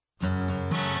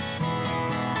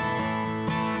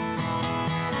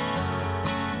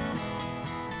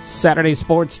 Saturday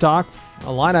Sports Talk,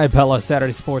 Illini Pella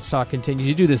Saturday Sports Talk continues.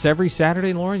 You do this every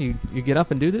Saturday, Lauren? You get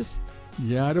up and do this?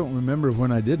 Yeah, I don't remember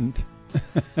when I didn't.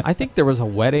 I think there was a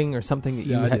wedding or something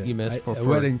that you missed. A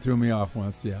wedding threw me off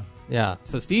once, yeah. Yeah,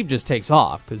 so Steve just takes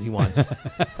off because he wants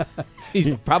 –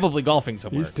 he's probably golfing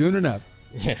somewhere. He's tuning up.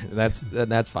 Yeah,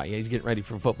 that's fine. Yeah, he's getting ready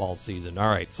for football season. All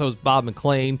right, so is Bob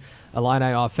McLean,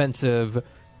 Illini offensive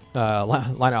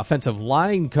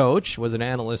line coach, was an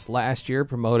analyst last year,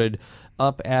 promoted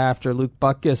up after Luke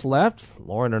Butkus left.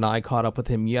 Lauren and I caught up with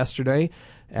him yesterday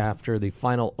after the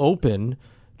final open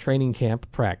training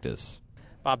camp practice.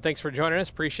 Bob, thanks for joining us.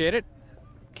 Appreciate it.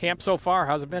 Camp so far,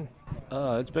 how's it been?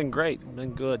 It's been great. It's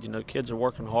been good. You know, kids are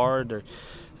working hard.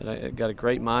 They're got a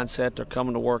great mindset. They're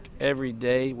coming to work every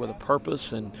day with a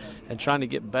purpose and trying to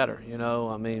get better. You know,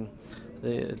 I mean,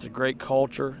 it's a great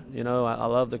culture. You know, I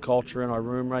love the culture in our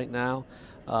room right now.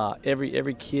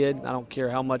 Every kid, I don't care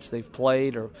how much they've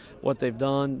played or what they've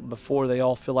done before, they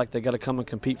all feel like they got to come and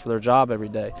compete for their job every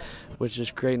day, which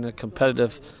is creating a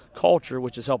competitive culture,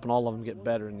 which is helping all of them get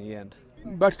better in the end.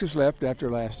 Butkus left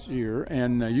after last year,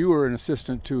 and you were an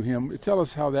assistant to him. Tell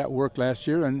us how that worked last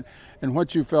year and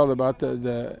what you felt about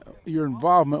your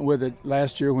involvement with it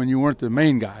last year when you weren't the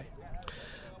main guy.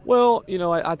 Well, you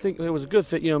know, I think it was a good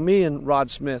fit. You know, me and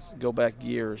Rod Smith go back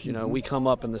years. You know, we come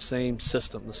up in the same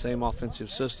system, the same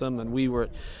offensive system, and we were at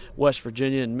West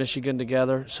Virginia and Michigan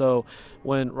together. So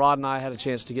when Rod and I had a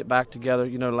chance to get back together,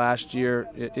 you know, last year,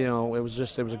 it was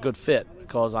a good fit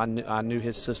because I knew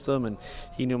his system and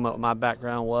he knew what my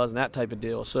background was and that type of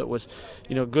deal. So it was,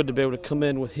 you know, good to be able to come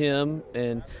in with him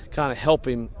and kind of help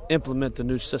him implement the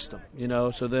new system. You know,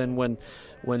 so then when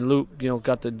Luke,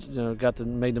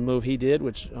 made the move he did,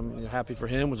 which I'm happy for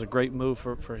him, was a great move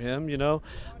for him. You know,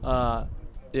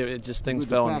 it just things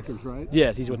fell. With the Packers, right?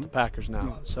 Yes, he's with the Packers now.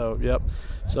 Yeah. So yep.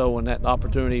 So when that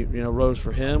opportunity rose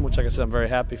for him, which like I said, I'm very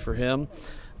happy for him.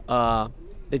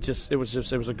 It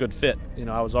was a good fit. You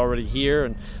know, I was already here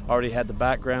and already had the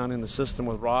background in the system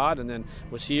with Rod, and then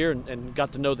was here and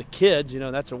got to know the kids. You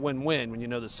know, that's a win-win when you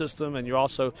know the system and you're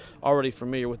also already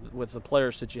familiar with the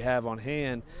players that you have on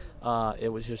hand. It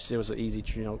was an easy,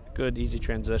 good, easy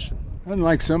transition.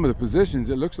 Unlike some of the positions,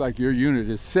 it looks like your unit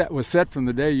was set from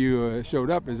the day you showed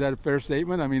up. Is that a fair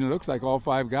statement? I mean, it looks like all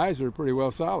five guys are pretty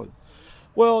well solid.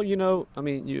 Well, you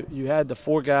had the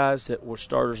four guys that were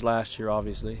starters last year,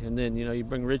 obviously, and then you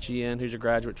bring Richie in, who's a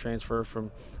graduate transfer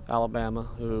from Alabama,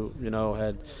 who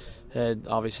had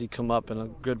obviously come up in a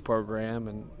good program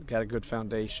and got a good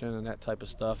foundation and that type of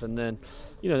stuff, and then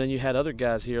then you had other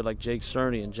guys here like Jake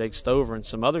Cerny and Jake Stover and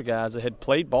some other guys that had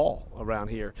played ball around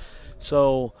here,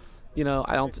 so.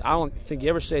 I don't think you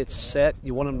ever say it's set.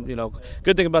 You want them,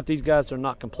 good thing about these guys, they're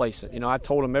not complacent. I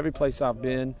told them every place I've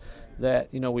been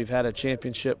that, we've had a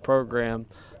championship program.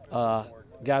 Guys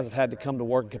have had to come to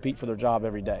work and compete for their job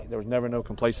every day. There was never no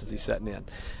complacency setting in.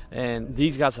 And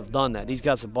these guys have done that. These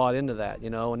guys have bought into that,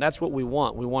 and that's what we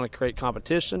want. We want to create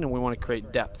competition and we want to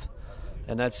create depth.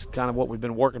 And that's kind of what we've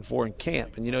been working for in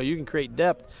camp. And, you can create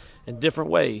depth in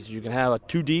different ways. You can have a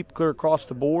two deep clear across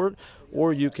the board,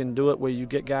 or you can do it where you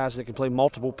get guys that can play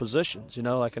multiple positions.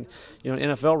 Like an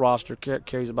NFL roster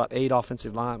carries about 8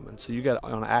 offensive linemen, so you got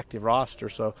on an active roster.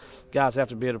 So guys have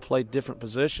to be able to play different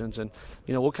positions, and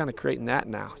we're kind of creating that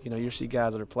now. You see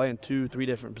guys that are playing 2-3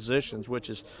 different positions, which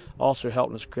is also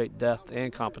helping us create depth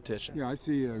and competition. Yeah, I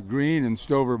see Green and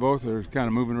Stover both are kind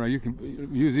of moving around. You can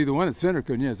use either one at center,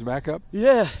 couldn't you? As a backup.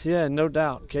 Yeah, no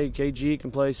doubt. KG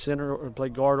can play center or play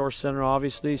guard or center.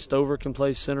 Obviously, Stover can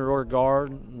play center or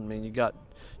guard. I mean, you got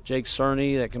Jake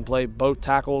Cerny that can play both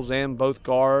tackles and both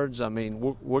guards. I mean,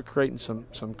 we're creating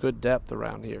some good depth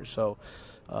around here, so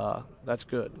that's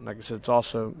good. Like I said, it's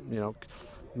also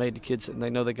made the kids they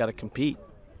know they got to compete,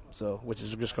 so which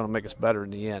is just going to make us better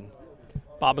in the end.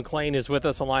 Bob McLean is with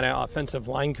us, Illini offensive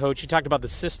line coach. You talked about the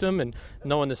system and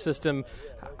knowing the system.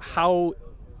 How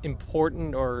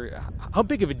important or how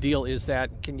big of a deal is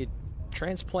that? Can you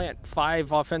transplant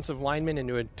 5 offensive linemen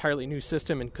into an entirely new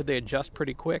system, and could they adjust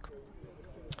pretty quick?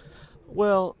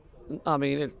 Well, I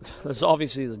mean, there's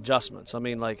obviously adjustments. I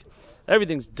mean, like,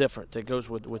 everything's different that goes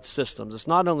with systems. It's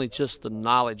not only just the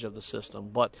knowledge of the system,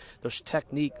 but there's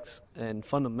techniques and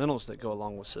fundamentals that go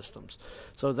along with systems.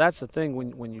 So that's the thing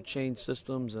when you change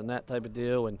systems and that type of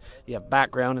deal, and you have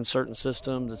background in certain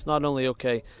systems, it's not only,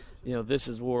 okay, this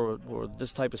is or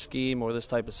this type of scheme or this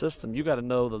type of system. You got to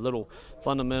know the little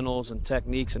fundamentals and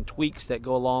techniques and tweaks that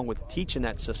go along with teaching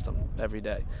that system every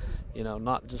day.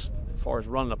 Not just as far as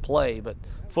running a play, but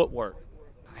footwork,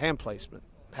 hand placement,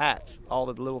 hats, all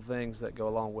the little things that go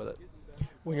along with it.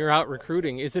 When you're out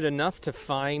recruiting, is it enough to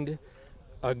find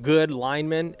a good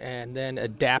lineman and then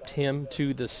adapt him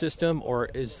to the system, or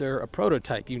is there a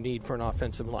prototype you need for an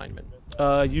offensive lineman?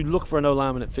 You look for an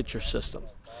O-lineman that fits your system.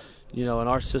 In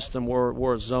our system,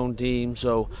 we're a zone team,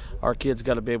 so our kids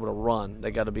got to be able to run.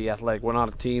 They got to be athletic. We're not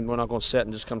a team. We're not going to sit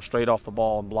and just come straight off the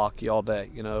ball and block you all day.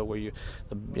 Where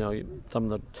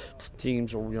some of the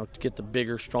teams will get the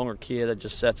bigger, stronger kid that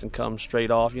just sets and comes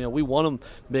straight off. We want them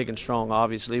big and strong,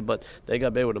 obviously, but they got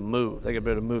to be able to move. They got to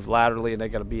be able to move laterally, and they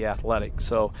got to be athletic.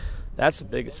 So that's the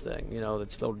biggest thing.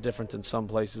 That's a little different than some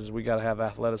places. We got to have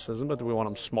athleticism, but we want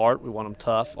them smart. We want them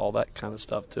tough, all that kind of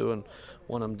stuff too, and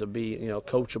want them to be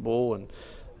coachable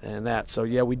and that. So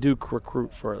yeah, we do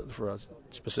recruit for a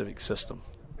specific system.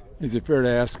 Is it fair to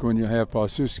ask when you have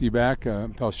Palszewski back,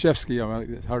 Palszewski,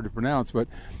 it's hard to pronounce, but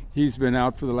he's been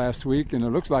out for the last week and it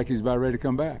looks like he's about ready to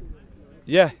come back?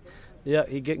 Yeah,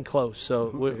 he's getting close.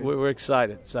 So we're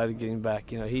excited to get him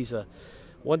back. He's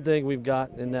one thing we've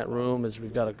got in that room is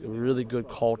we've got a really good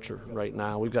culture right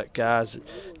now. We've got guys,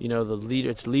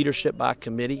 it's leadership by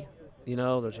committee.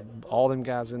 There's all them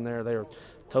guys in there. They're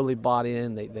totally bought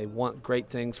in. They want great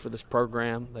things for this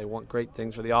program. They want great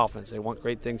things for the offense. They want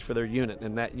great things for their unit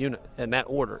in that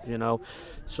order.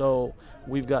 So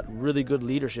we've got really good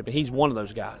leadership, and he's one of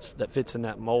those guys that fits in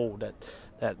that mold,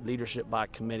 that leadership by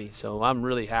committee. So I'm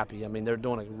really happy. I mean, they're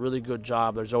doing a really good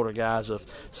job. There's older guys of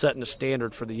setting the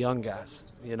standard for the young guys.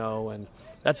 And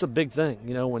that's a big thing.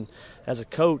 When as a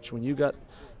coach, when you got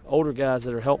older guys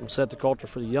that are helping set the culture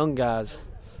for the young guys,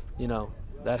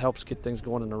 that helps get things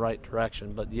going in the right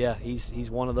direction. But yeah,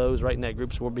 he's one of those right in that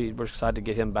group, so we're excited to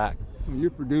get him back. You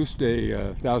produced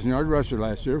a 1,000-yard rusher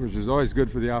last year, which is always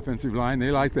good for the offensive line. They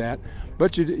like that.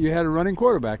 But you had a running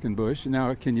quarterback in Bush.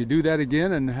 Now, can you do that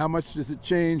again? And how much does it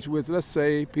change with, let's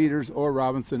say, Peters or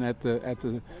Robinson at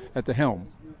the helm?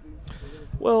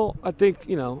 Well, I think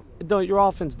your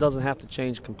offense doesn't have to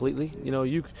change completely.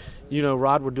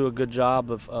 Rod will do a good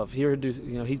job of here.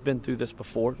 He's been through this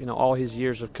before. All his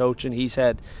years of coaching, he's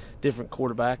had different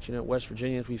quarterbacks. At West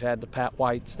Virginia, we've had the Pat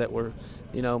Whites that were,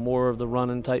 more of the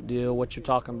running type deal. What you're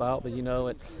talking about, but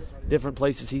at different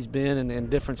places he's been and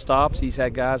different stops, he's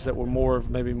had guys that were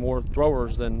maybe more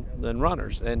throwers than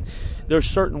runners. And there's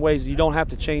certain ways you don't have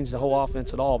to change the whole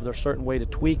offense at all, but there's a certain way to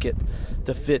tweak it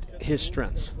to fit his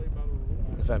strengths,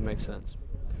 if that makes sense.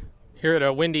 Here at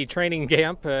a windy training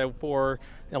camp for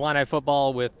Illini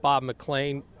football with Bob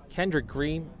McClain, Kendrick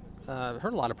Green,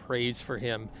 heard a lot of praise for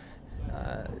him.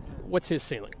 What's his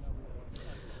ceiling?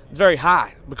 It's very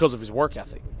high because of his work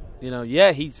ethic.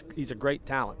 He's a great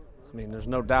talent. I mean, there's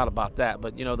no doubt about that.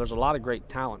 But, there's a lot of great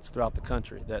talents throughout the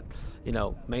country that,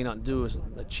 may not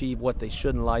achieve what they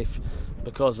should in life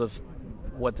because of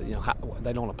what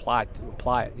they don't apply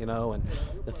it, and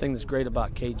the thing that's great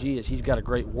about KG is he's got a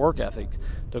great work ethic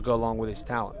to go along with his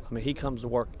talent. I mean, he comes to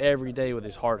work every day with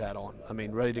his hard hat on. I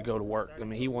mean, ready to go to work. I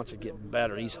mean, he wants to get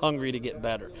better. He's hungry to get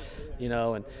better,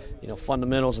 and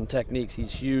fundamentals and techniques.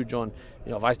 He's huge on,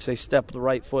 if I say step with the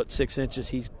right foot 6 inches,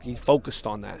 he's focused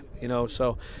on that,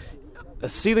 so the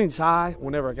ceiling's high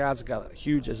whenever a guy's got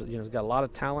has got a lot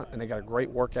of talent and they got a great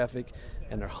work ethic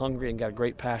and they're hungry and got a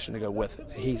great passion to go with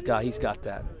it. He's got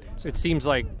that. So it seems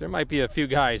like there might be a few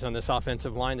guys on this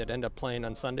offensive line that end up playing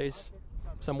on Sundays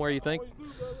somewhere, you think?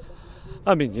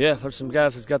 I mean, yeah, there's some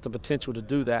guys that's got the potential to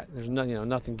do that. There's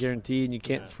nothing guaranteed, and you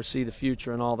can't foresee the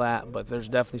future and all that, but there's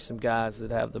definitely some guys that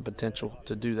have the potential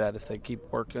to do that if they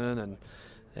keep working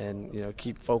and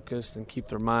keep focused and keep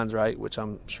their minds right, which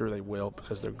I'm sure they will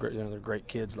because they're great, they're great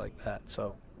kids like that.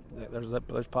 So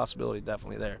there's possibility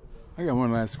definitely there. I got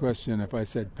one last question. If I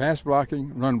said pass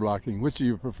blocking, run blocking, which do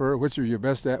you prefer? Which are you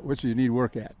best at? Which do you need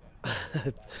work at?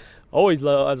 Always,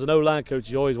 as an O-line coach,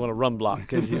 you always want to run block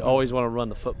because you always want to run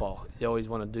the football. You always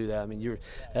want to do that. I mean,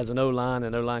 as an O-line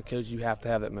coach, you have to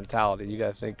have that mentality. You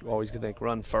got to always think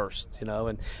run first,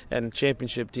 and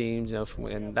championship teams,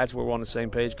 and that's where we're on the same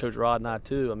page, Coach Rod and I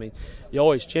too. I mean,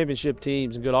 championship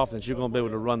teams and good offense, you're going to be able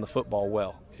to run the football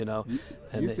well,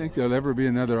 You think there'll ever be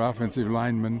another offensive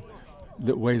lineman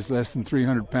that weighs less than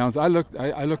 300 pounds? I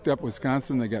looked up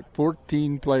Wisconsin. They got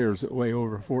 14 players that weigh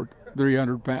over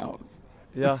 300 pounds.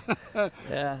 Yeah,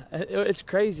 yeah, it's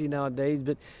crazy nowadays.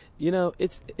 But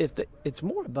it's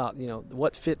more about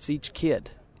what fits each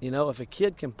kid. If a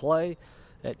kid can play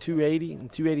at 280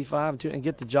 and 285 and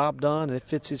get the job done, and it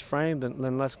fits his frame,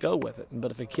 then let's go with it.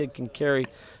 But if a kid can carry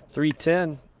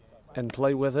 310 and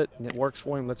play with it and it works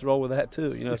for him, let's roll with that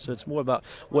too. So it's more about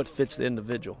what fits the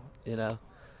individual.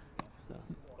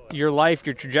 Your life,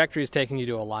 your trajectory has taken you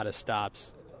to a lot of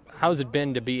stops. How's it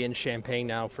been to be in Champaign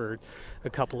now for a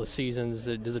couple of seasons?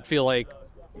 Does it feel like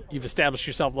you've established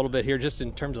yourself a little bit here just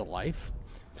in terms of life?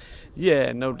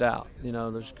 Yeah, no doubt.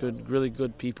 There's really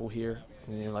good people here.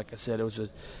 Like I said, it was an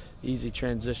easy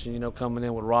transition, coming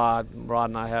in with Rod. Rod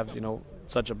and I have,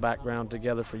 such a background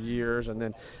together for years,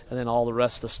 and then all the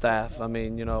rest of the staff.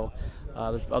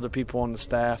 There's other people on the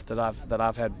staff that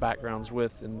I've had backgrounds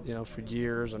with, and for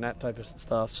years and that type of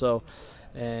stuff. So,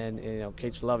 and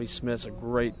Coach Lovie Smith's a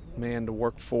great man to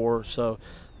work for. So,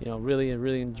 really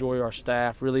enjoy our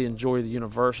staff, really enjoy the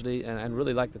university, and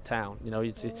really like the town.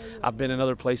 I've been in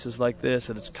other places like this,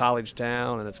 and it's college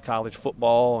town, and it's college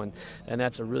football, and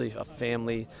that's a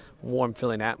family, warm,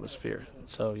 feeling atmosphere.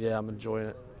 So, yeah, I'm enjoying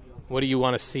it. What do you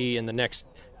want to see in the next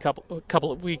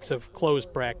couple of weeks of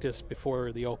closed practice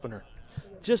before the opener?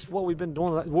 Just what we've been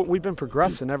doing. We've been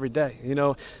progressing every day.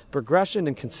 Progression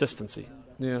and consistency.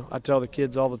 I tell the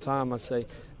kids all the time, I say,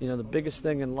 the biggest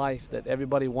thing in life that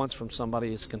everybody wants from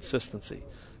somebody is consistency,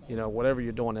 whatever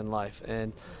you're doing in life.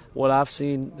 And what I've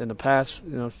seen in the past,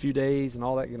 few days and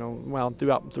all that,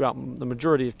 throughout the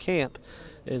majority of camp,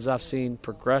 is I've seen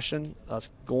progression,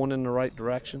 us going in the right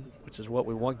direction, which is what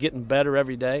we want, getting better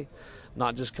every day,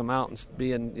 not just come out and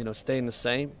being, staying the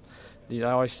same. I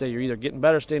always say you're either getting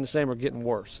better, staying the same, or getting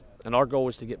worse. And our goal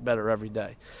is to get better every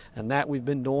day. And that we've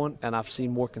been doing, and I've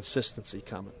seen more consistency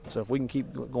coming. So if we can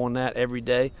keep going that every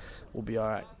day, we'll be all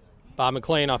right. Bob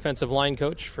McClain, offensive line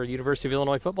coach for University of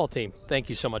Illinois football team. Thank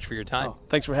you so much for your time.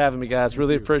 Thanks for having me, guys.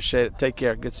 Really appreciate it. Take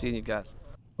care. Good seeing you guys.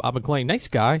 Bob McClain, nice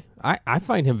guy. I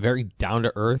find him very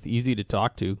down-to-earth, easy to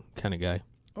talk to kind of guy.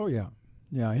 Oh, yeah.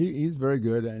 Yeah, he's very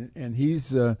good, and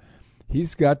he's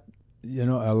got – a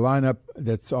lineup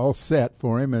that's all set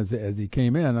for him as he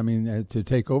came in. I mean, to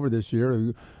take over this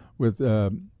year, with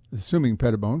assuming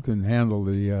Pettibone can handle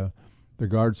the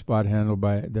guard spot handled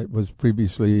by that was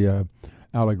previously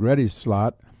Allegretti's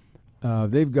slot.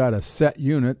 They've got a set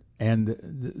unit, and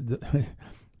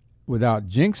without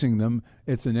jinxing them,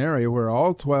 it's an area where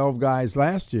all 12 guys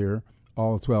last year,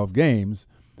 all 12 games,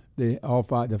 the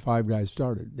five guys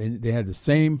started. They had the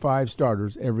same 5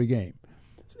 starters every game.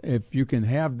 If you can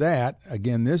have that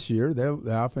again this year, the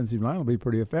offensive line will be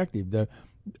pretty effective.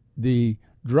 The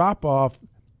drop-off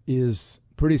is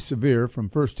pretty severe from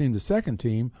first team to second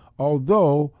team,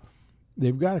 although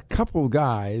they've got a couple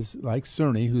guys like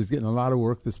Cerny, who's getting a lot of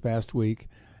work this past week,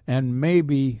 and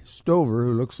maybe Stover,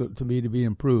 who looks to me to be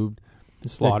improved.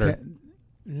 Slaughter.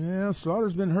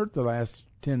 Slaughter's been hurt the last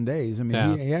 10 days. I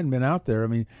mean, he hadn't been out there. I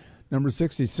mean, number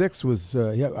 66 was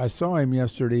I saw him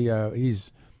yesterday.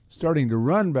 He's starting to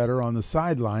run better on the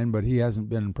sideline, but he hasn't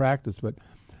been in practice. But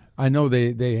I know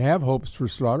they have hopes for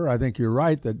Slaughter. I think you're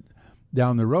right that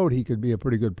down the road he could be a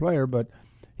pretty good player, but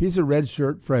he's a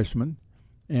redshirt freshman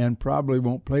and probably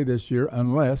won't play this year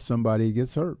unless somebody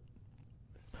gets hurt.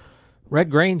 Red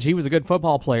Grange, he was a good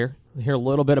football player. We'll hear a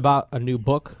little bit about a new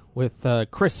book with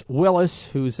Chris Willis,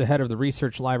 who's the head of the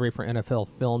research library for NFL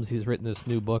Films. He's written this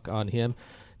new book on him.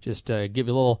 Just give you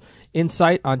a little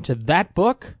insight onto that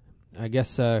book. I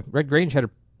guess Red Grange had a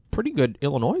pretty good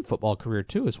Illinois football career,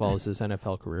 too, as well as his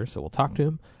NFL career. So we'll talk to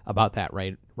him about that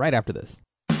right after this.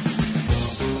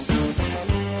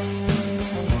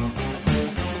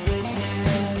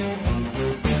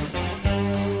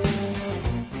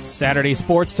 Saturday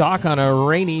Sports Talk on a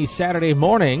rainy Saturday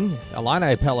morning.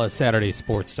 Illini Pella Saturday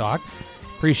Sports Talk.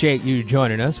 Appreciate you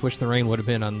joining us. Wish the rain would have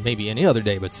been on maybe any other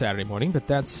day but Saturday morning, but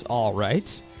that's all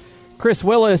right. Chris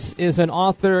Willis is an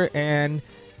author and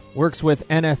works with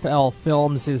NFL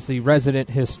Films, is the resident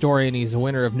historian. He's a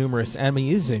winner of numerous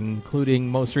Emmys, including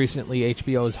most recently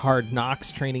HBO's Hard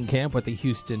Knocks training camp with the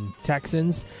Houston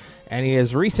Texans. And he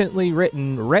has recently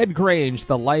written Red Grange,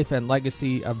 the life and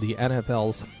legacy of the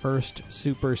NFL's first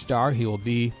superstar. He will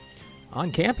be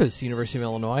on campus, University of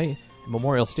Illinois,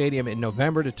 Memorial Stadium in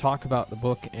November to talk about the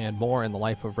book and more in the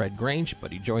life of Red Grange.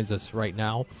 But he joins us right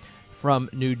now from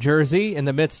New Jersey in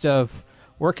the midst of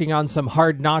working on some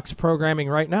Hard Knocks programming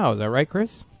right now. Is that right,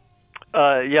 Chris?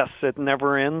 Yes, it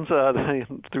never ends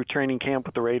through training camp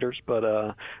with the Raiders, but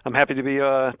I'm happy to be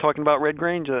talking about Red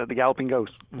Grange, the Galloping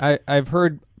Ghost. I've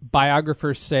heard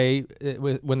biographers say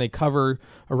when they cover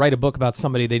or write a book about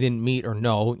somebody they didn't meet or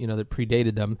know, that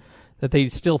predated them, that they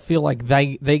still feel like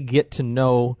they get to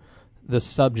know the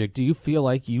subject. Do you feel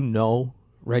like you know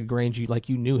Red Grange, like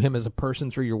you knew him as a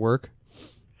person through your work?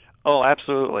 Oh,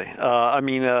 absolutely.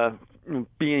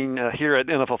 being here at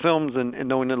NFL Films and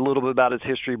knowing a little bit about his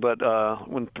history, but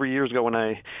when 3 years ago when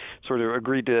I sort of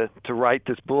agreed to write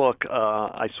this book,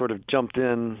 I sort of jumped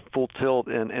in full tilt,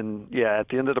 and yeah, at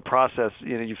the end of the process,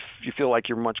 you feel like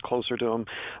you're much closer to him,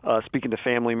 speaking to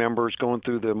family members, going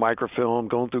through the microfilm,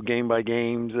 going through game by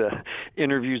games,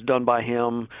 interviews done by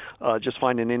him, just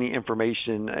finding any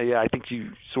information. I think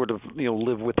you sort of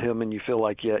live with him, and you feel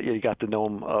like you got to know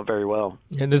him very well.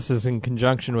 And this is in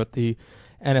conjunction with the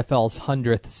NFL's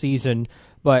 100th season.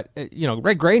 But,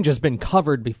 Red Grange has been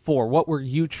covered before. What were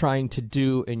you trying to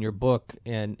do in your book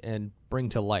and bring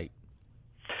to light?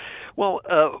 Well,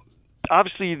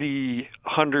 obviously the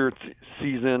 100th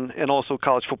season and also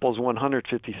college football's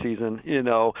 150th season,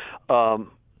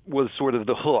 was sort of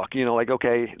the hook, like,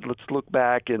 okay, let's look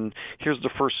back and here's the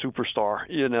first superstar,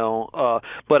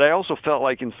 but I also felt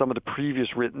like in some of the previous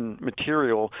written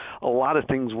material, a lot of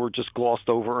things were just glossed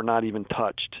over or not even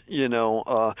touched,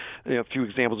 a few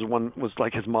examples. One was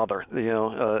like his mother,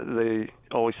 they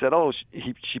always said,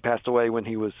 she passed away when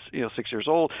he was, 6 years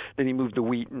old, then he moved to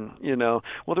Wheaton,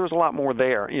 well, there was a lot more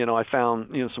there. I found,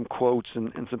 some quotes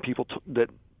and some people that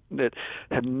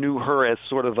had knew her as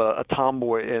sort of a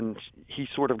tomboy, and he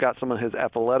sort of got some of his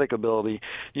athletic ability,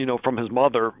 from his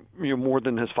mother, more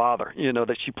than his father,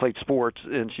 that she played sports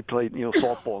and she played,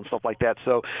 softball and stuff like that.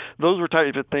 So those were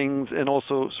types of things, and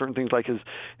also certain things like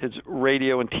his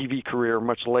radio and TV career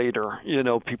much later,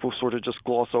 people sort of just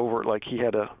gloss over it, like he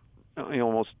had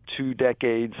almost 2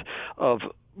 decades of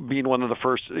being one of the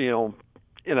first,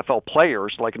 NFL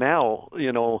players. Like now,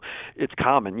 it's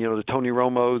common, the Tony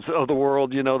Romos of the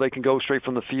world, they can go straight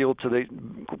from the field to the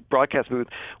broadcast booth.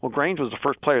 Well, Grange was the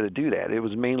first player to do that. It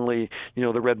was mainly,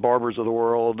 the Red Barbers of the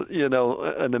world,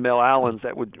 and the Mel Allens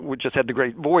that would just had the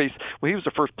great voice. Well, he was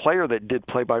the first player that did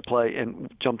play-by-play and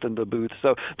jumped into the booth.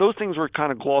 So those things were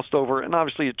kind of glossed over, and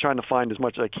obviously trying to find as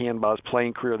much as I can about his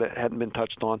playing career that hadn't been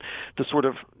touched on to sort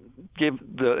of give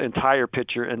the entire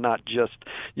picture and not just,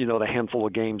 the handful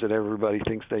of games that everybody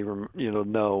thinks they,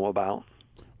 know about.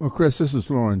 Well, Chris, this is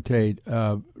Lauren Tate.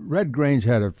 Red Grange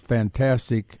had a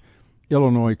fantastic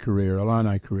Illini career,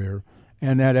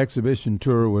 and that exhibition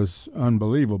tour was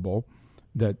unbelievable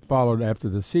that followed after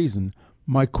the season.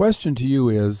 My question to you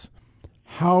is,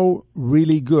 how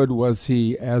really good was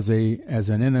he as an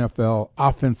NFL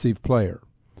offensive player?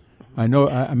 I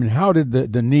mean, how did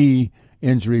the knee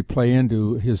injury play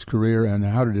into his career, and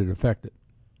how did it affect it?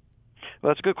 Well,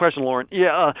 that's a good question, Lauren.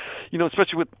 Yeah,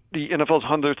 especially with the NFL's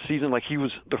 100th season, like he was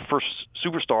the first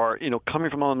superstar, coming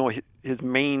from Illinois, his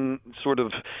main sort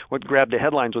of what grabbed the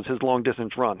headlines was his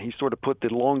long-distance run. He sort of put the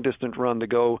long-distance run to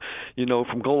go,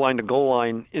 from goal line to goal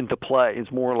line into play.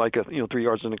 It's more like 3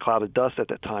 yards in a cloud of dust at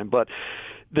that time. But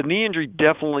the knee injury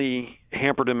definitely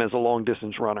hampered him as a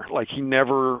long-distance runner. Like he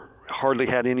never hardly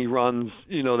had any runs,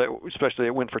 that especially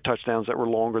that went for touchdowns that were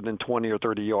longer than 20 or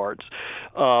 30 yards.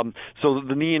 So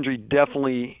the knee injury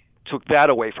definitely took that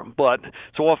away from him. But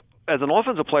as an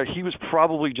offensive player, he was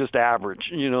probably just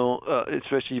average,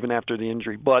 especially even after the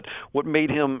injury. But what made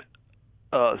him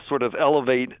sort of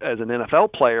elevate as an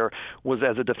NFL player was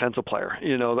as a defensive player.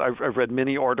 I've read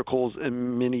many articles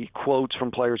and many quotes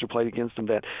from players who played against him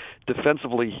that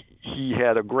defensively he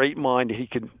had a great mind. He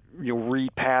could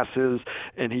read passes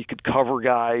and he could cover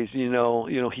guys. He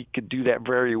could do that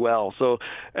very well. So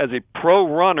as a pro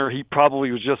runner, he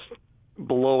probably was just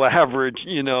below average,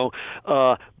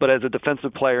 but as a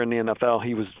defensive player in the NFL,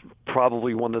 he was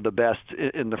probably one of the best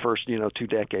in the first, 2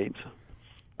 decades.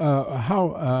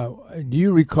 How do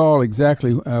you recall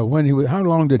exactly when he? How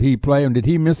long did he play, and did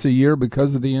he miss a year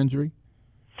because of the injury?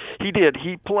 He did.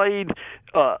 He played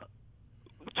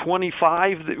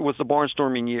 25. It was the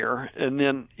barnstorming year, and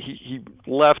then he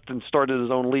left and started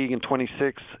his own league in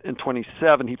 26 and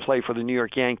 27. He played for the New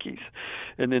York Yankees,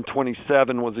 and then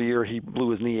 27 was the year he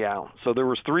blew his knee out. So there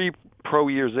was 3 pro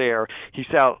years there. He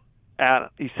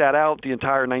sat out the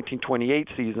entire 1928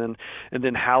 season, and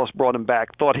then House brought him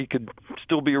back, thought he could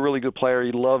still be a really good player.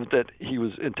 He loved that he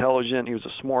was intelligent, he was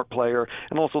a smart player,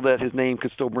 and also that his name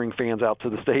could still bring fans out to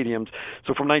the stadiums.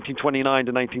 So from 1929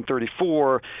 to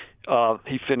 1934,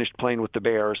 he finished playing with the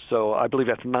Bears. So I believe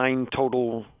that's 9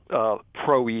 total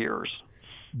pro years.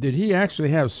 Did he actually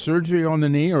have surgery on the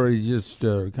knee, or he just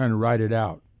kind of ride it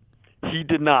out? He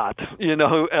did not.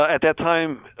 At that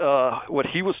time, what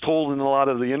he was told in a lot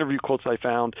of the interview quotes I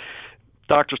found,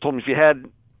 doctors told him if you had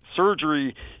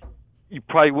surgery, you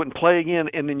probably wouldn't play again,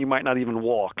 and then you might not even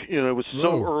walk. It was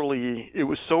so early. It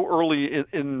was so early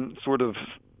in sort of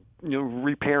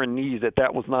repairing knees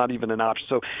that was not even an option.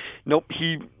 So, nope,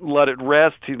 he let it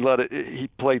rest. He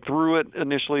played through it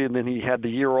initially, and then he had the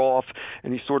year off,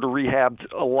 and he sort of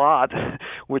rehabbed a lot,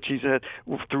 which he said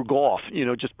through golf.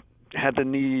 Just had the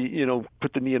knee,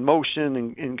 put the knee in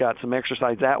motion and got some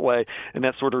exercise that way, and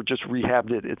that sort of just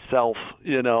rehabbed it itself,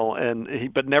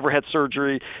 but never had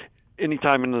surgery any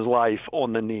time in his life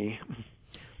on the knee.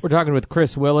 We're talking with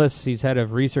Chris Willis. He's head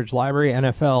of Research Library,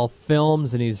 NFL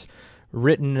Films, and he's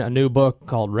written a new book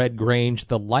called Red Grange,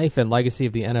 The Life and Legacy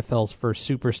of the NFL's First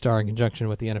Superstar, in conjunction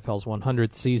with the NFL's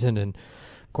 100th season and,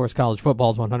 of course, college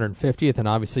football's 150th, and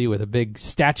obviously with a big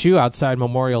statue outside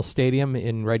Memorial Stadium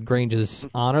in Red Grange's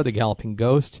honor, the Galloping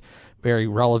Ghost, very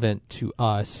relevant to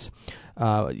us.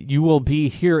 You will be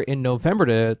here in November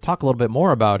to talk a little bit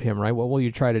more about him, right? What will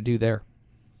you try to do there?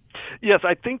 Yes,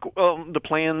 I think the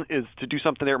plan is to do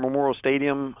something there at Memorial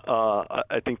Stadium.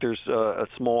 I think there's a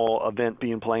small event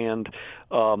being planned.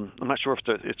 I'm not sure if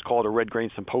it's called a Red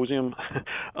Grange Symposium.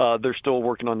 They're still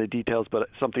working on the details, but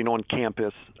something on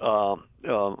campus. I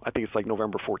think it's like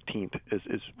November 14th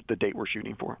is the date we're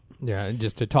shooting for. Yeah, and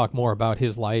just to talk more about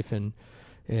his life and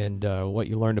what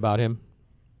you learned about him.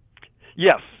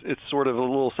 Yes, it's sort of a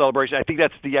little celebration. I think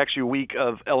that's the actual week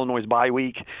of Illinois' bye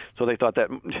week, so they thought that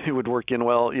it would work in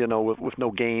well, with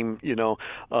no game,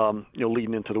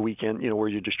 leading into the weekend, where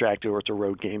you're distracted or it's a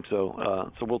road game. So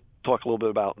we'll talk a little bit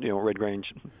about, Red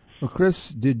Grange. Well, Chris,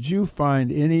 did you find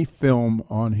any film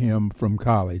on him from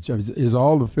college? Is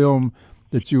all the film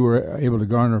that you were able to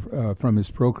garner from his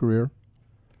pro career?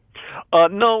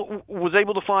 No, was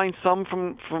able to find some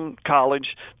from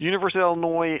college. The University of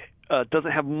Illinois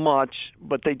doesn't have much,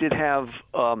 but they did have,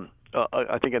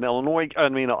 I think, an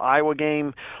Iowa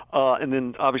game, and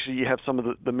then obviously you have some of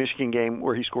the Michigan game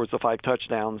where he scores the 5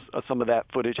 touchdowns. Some of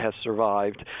that footage has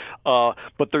survived,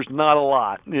 but there's not a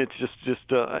lot. It's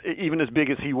just even as big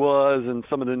as he was, and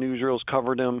some of the newsreels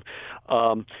covered him.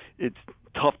 It's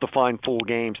tough to find full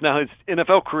games. Now his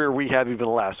NFL career we have even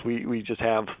less. We just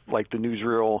have like the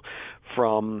newsreel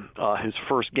from his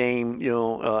first game,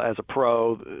 as a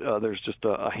pro. There's just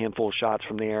a handful of shots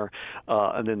from there,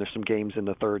 and then there's some games in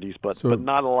the 30s, but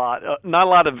not a lot. Not a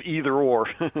lot of either or.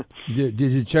 Did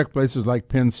you check places like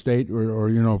Penn State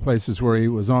or places where he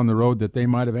was on the road that they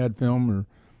might have had film? Or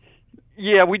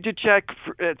yeah, we did check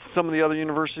at some of the other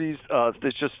universities.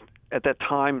 It's just at that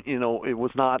time, it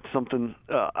was not something.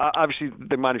 Obviously,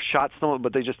 they might have shot some of it,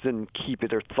 but they just didn't keep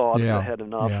it or thought ahead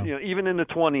enough. Yeah. Even in the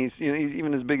 20s,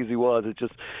 even as big as he was, it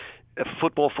just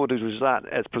football footage was not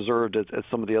as preserved as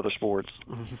some of the other sports.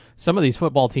 Some of these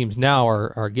football teams now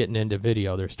are getting into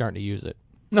video. They're starting to use it.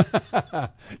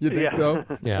 You think so?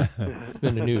 Yeah,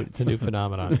 it's a new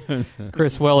phenomenon.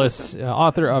 Chris Willis,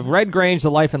 author of Red Grange: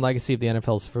 The Life and Legacy of the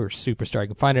NFL's First Superstar. You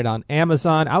can find it on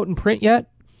Amazon. Out in print yet?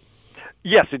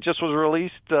 Yes, it just was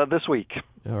released this week.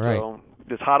 All right. So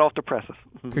it's hot off the presses.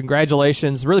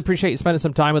 Congratulations. Really appreciate you spending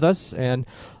some time with us, and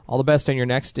all the best in your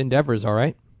next endeavors, all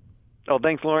right? Oh,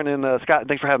 thanks, Lauren, and Scott,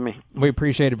 thanks for having me. We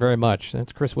appreciate it very much.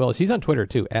 That's Chris Willis. He's on Twitter,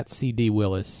 too, at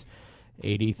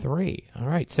CDWillis83. All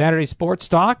right, Saturday Sports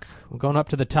Talk. We're going up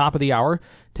to the top of the hour.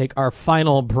 Take our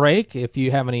final break. If you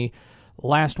have any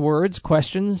last words,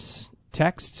 questions,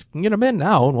 texts, get them in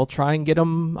now, and we'll try and get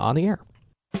them on the air.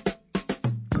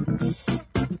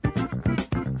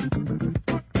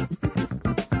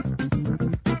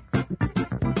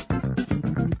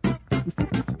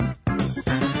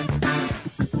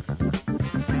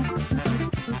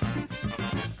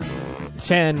 It's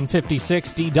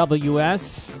 10:56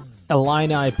 DWS,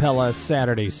 Illini Pella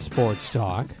Saturday Sports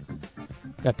Talk.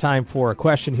 Got time for a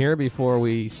question here before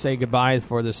we say goodbye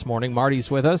for this morning. Marty's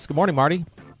with us. Good morning, Marty.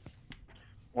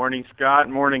 Morning, Scott.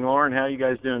 Morning, Lauren. How are you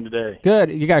guys doing today?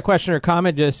 Good. You got a question or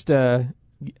comment? Just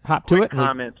hop to it. Quick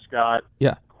comment, Scott.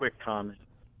 Yeah. Quick comment.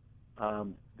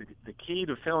 The key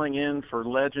to filling in for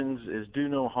legends is do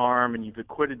no harm, and you've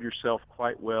acquitted yourself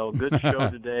quite well. Good show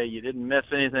today. You didn't mess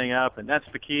anything up, and that's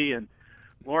the key. And,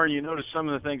 Lauren, you noticed some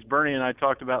of the things Bernie and I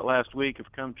talked about last week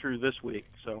have come true this week.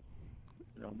 So,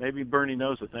 maybe Bernie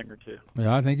knows a thing or two.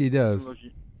 Yeah, I think he does.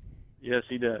 Yes,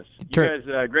 he does. You guys,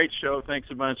 great show. Thanks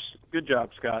a bunch. Good job,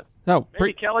 Scott. No,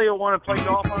 maybe Kelly will want to play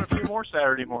golf on a few more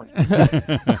Saturday mornings.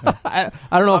 I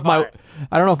don't know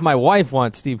if my wife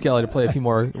wants Steve Kelly to play a few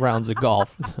more rounds of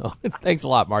golf. So thanks a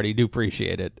lot, Marty. Do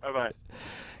appreciate it. Bye-bye.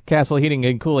 Castle Heating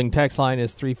and Cooling text line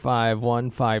is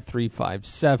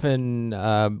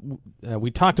 351-5357. We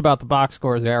talked about the box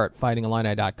scores there at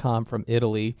fightingillini.com from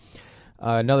Italy.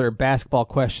 Another basketball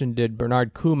question: did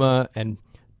Bernard Kuma and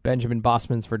Benjamin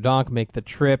Bosmans-Verdonk make the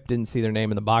trip? Didn't see their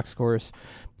name in the box scores.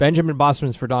 Benjamin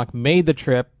Bosmans-Verdonk made the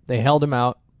trip. They held him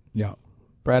out. Yeah.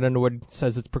 Brad Underwood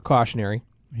says it's precautionary.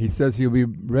 He says he'll be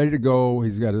ready to go.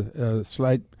 He's got a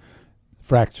slight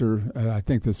fracture. I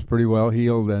think that's pretty well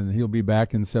healed, and he'll be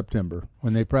back in September.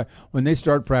 When they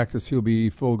start practice, he'll be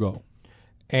full go.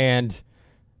 And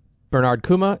Bernard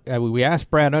Kuma, we asked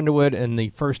Brad Underwood in the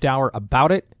first hour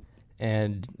about it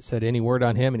and said any word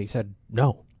on him, and he said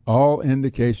no. All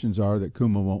indications are that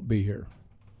Kuma won't be here.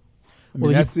 I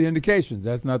mean, that's the indications.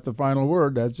 That's not the final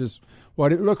word. That's just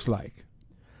what it looks like.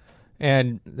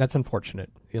 And that's unfortunate.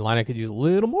 The Illini could use a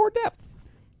little more depth.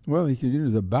 Well, he could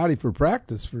use a body for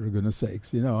practice, for goodness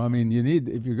sakes. I mean, you need,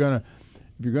 if you're gonna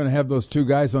have those two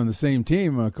guys on the same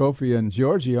team, Kofi and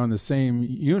Georgie on the same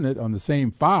unit, on the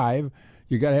same five,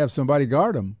 you got to have somebody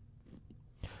guard them.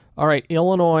 All right,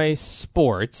 Illinois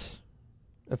sports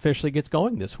officially gets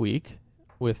going this week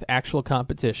with actual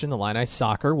competition. Illini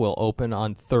soccer will open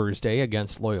on Thursday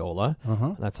against Loyola.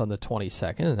 That's on the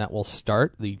 22nd, and that will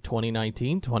start the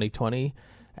 2019-2020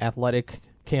 athletic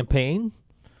campaign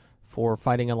for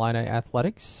Fighting Illini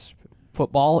Athletics.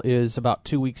 Football is about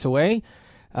 2 weeks away.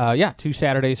 2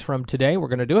 Saturdays from today, we're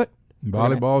going to do it.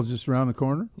 Volleyball's just around the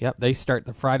corner. Yep, they start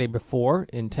the Friday before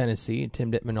in Tennessee.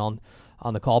 Tim Dittman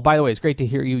on the call. By the way, it's great to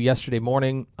hear you yesterday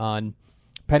morning on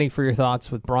Penny for your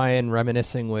thoughts with Brian,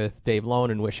 reminiscing with Dave Lone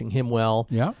and wishing him well.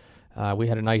 Yeah. We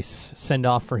had a nice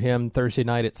send-off for him Thursday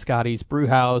night at Scotty's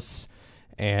Brewhouse,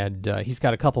 and he's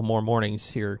got a couple more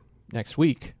mornings here next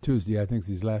week. Tuesday, I think, is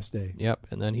his last day. Yep,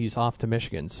 and then he's off to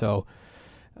Michigan. So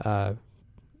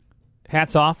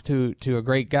hats off to a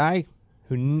great guy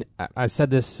who, I said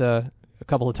this a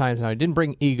couple of times now, I didn't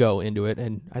bring ego into it,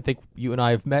 and I think you and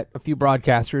I have met a few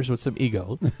broadcasters with some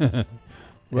ego.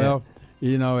 Well,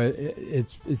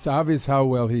 it's obvious how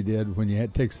well he did when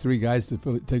it takes three guys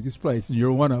to take his place, and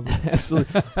you're one of them.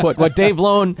 Absolutely. What Dave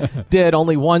Lone did,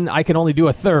 I can only do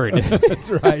a third. That's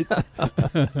right.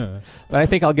 But I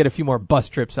think I'll get a few more bus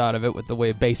trips out of it with the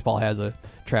way baseball has a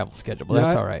travel schedule, but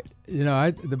that's all right.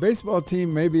 The baseball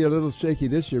team may be a little shaky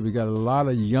this year. We got a lot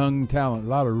of young talent, a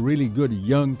lot of really good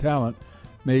young talent.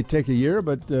 May take a year,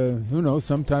 but who knows?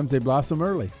 Sometimes they blossom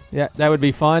early. Yeah, that would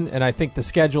be fun, and I think the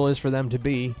schedule is for them to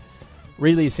be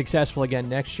really successful again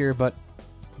next year, but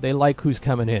they like who's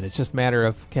coming in. It's just a matter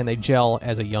of can they gel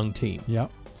as a young team. Yeah.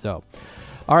 So,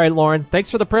 all right, Lauren, thanks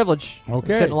for the privilege.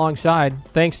 Okay. Sitting alongside.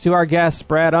 Thanks to our guests,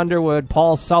 Brad Underwood,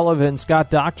 Paul Sullivan,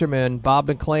 Scott Docterman, Bob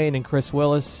McClain, and Chris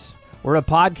Willis. We're a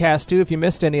podcast, too. If you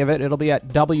missed any of it, it'll be at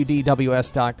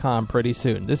WDWS.com pretty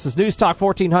soon. This is News Talk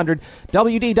 1400,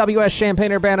 WDWS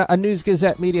Champaign-Urbana, a News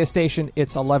Gazette media station.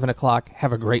 It's 11 o'clock.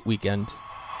 Have a great weekend.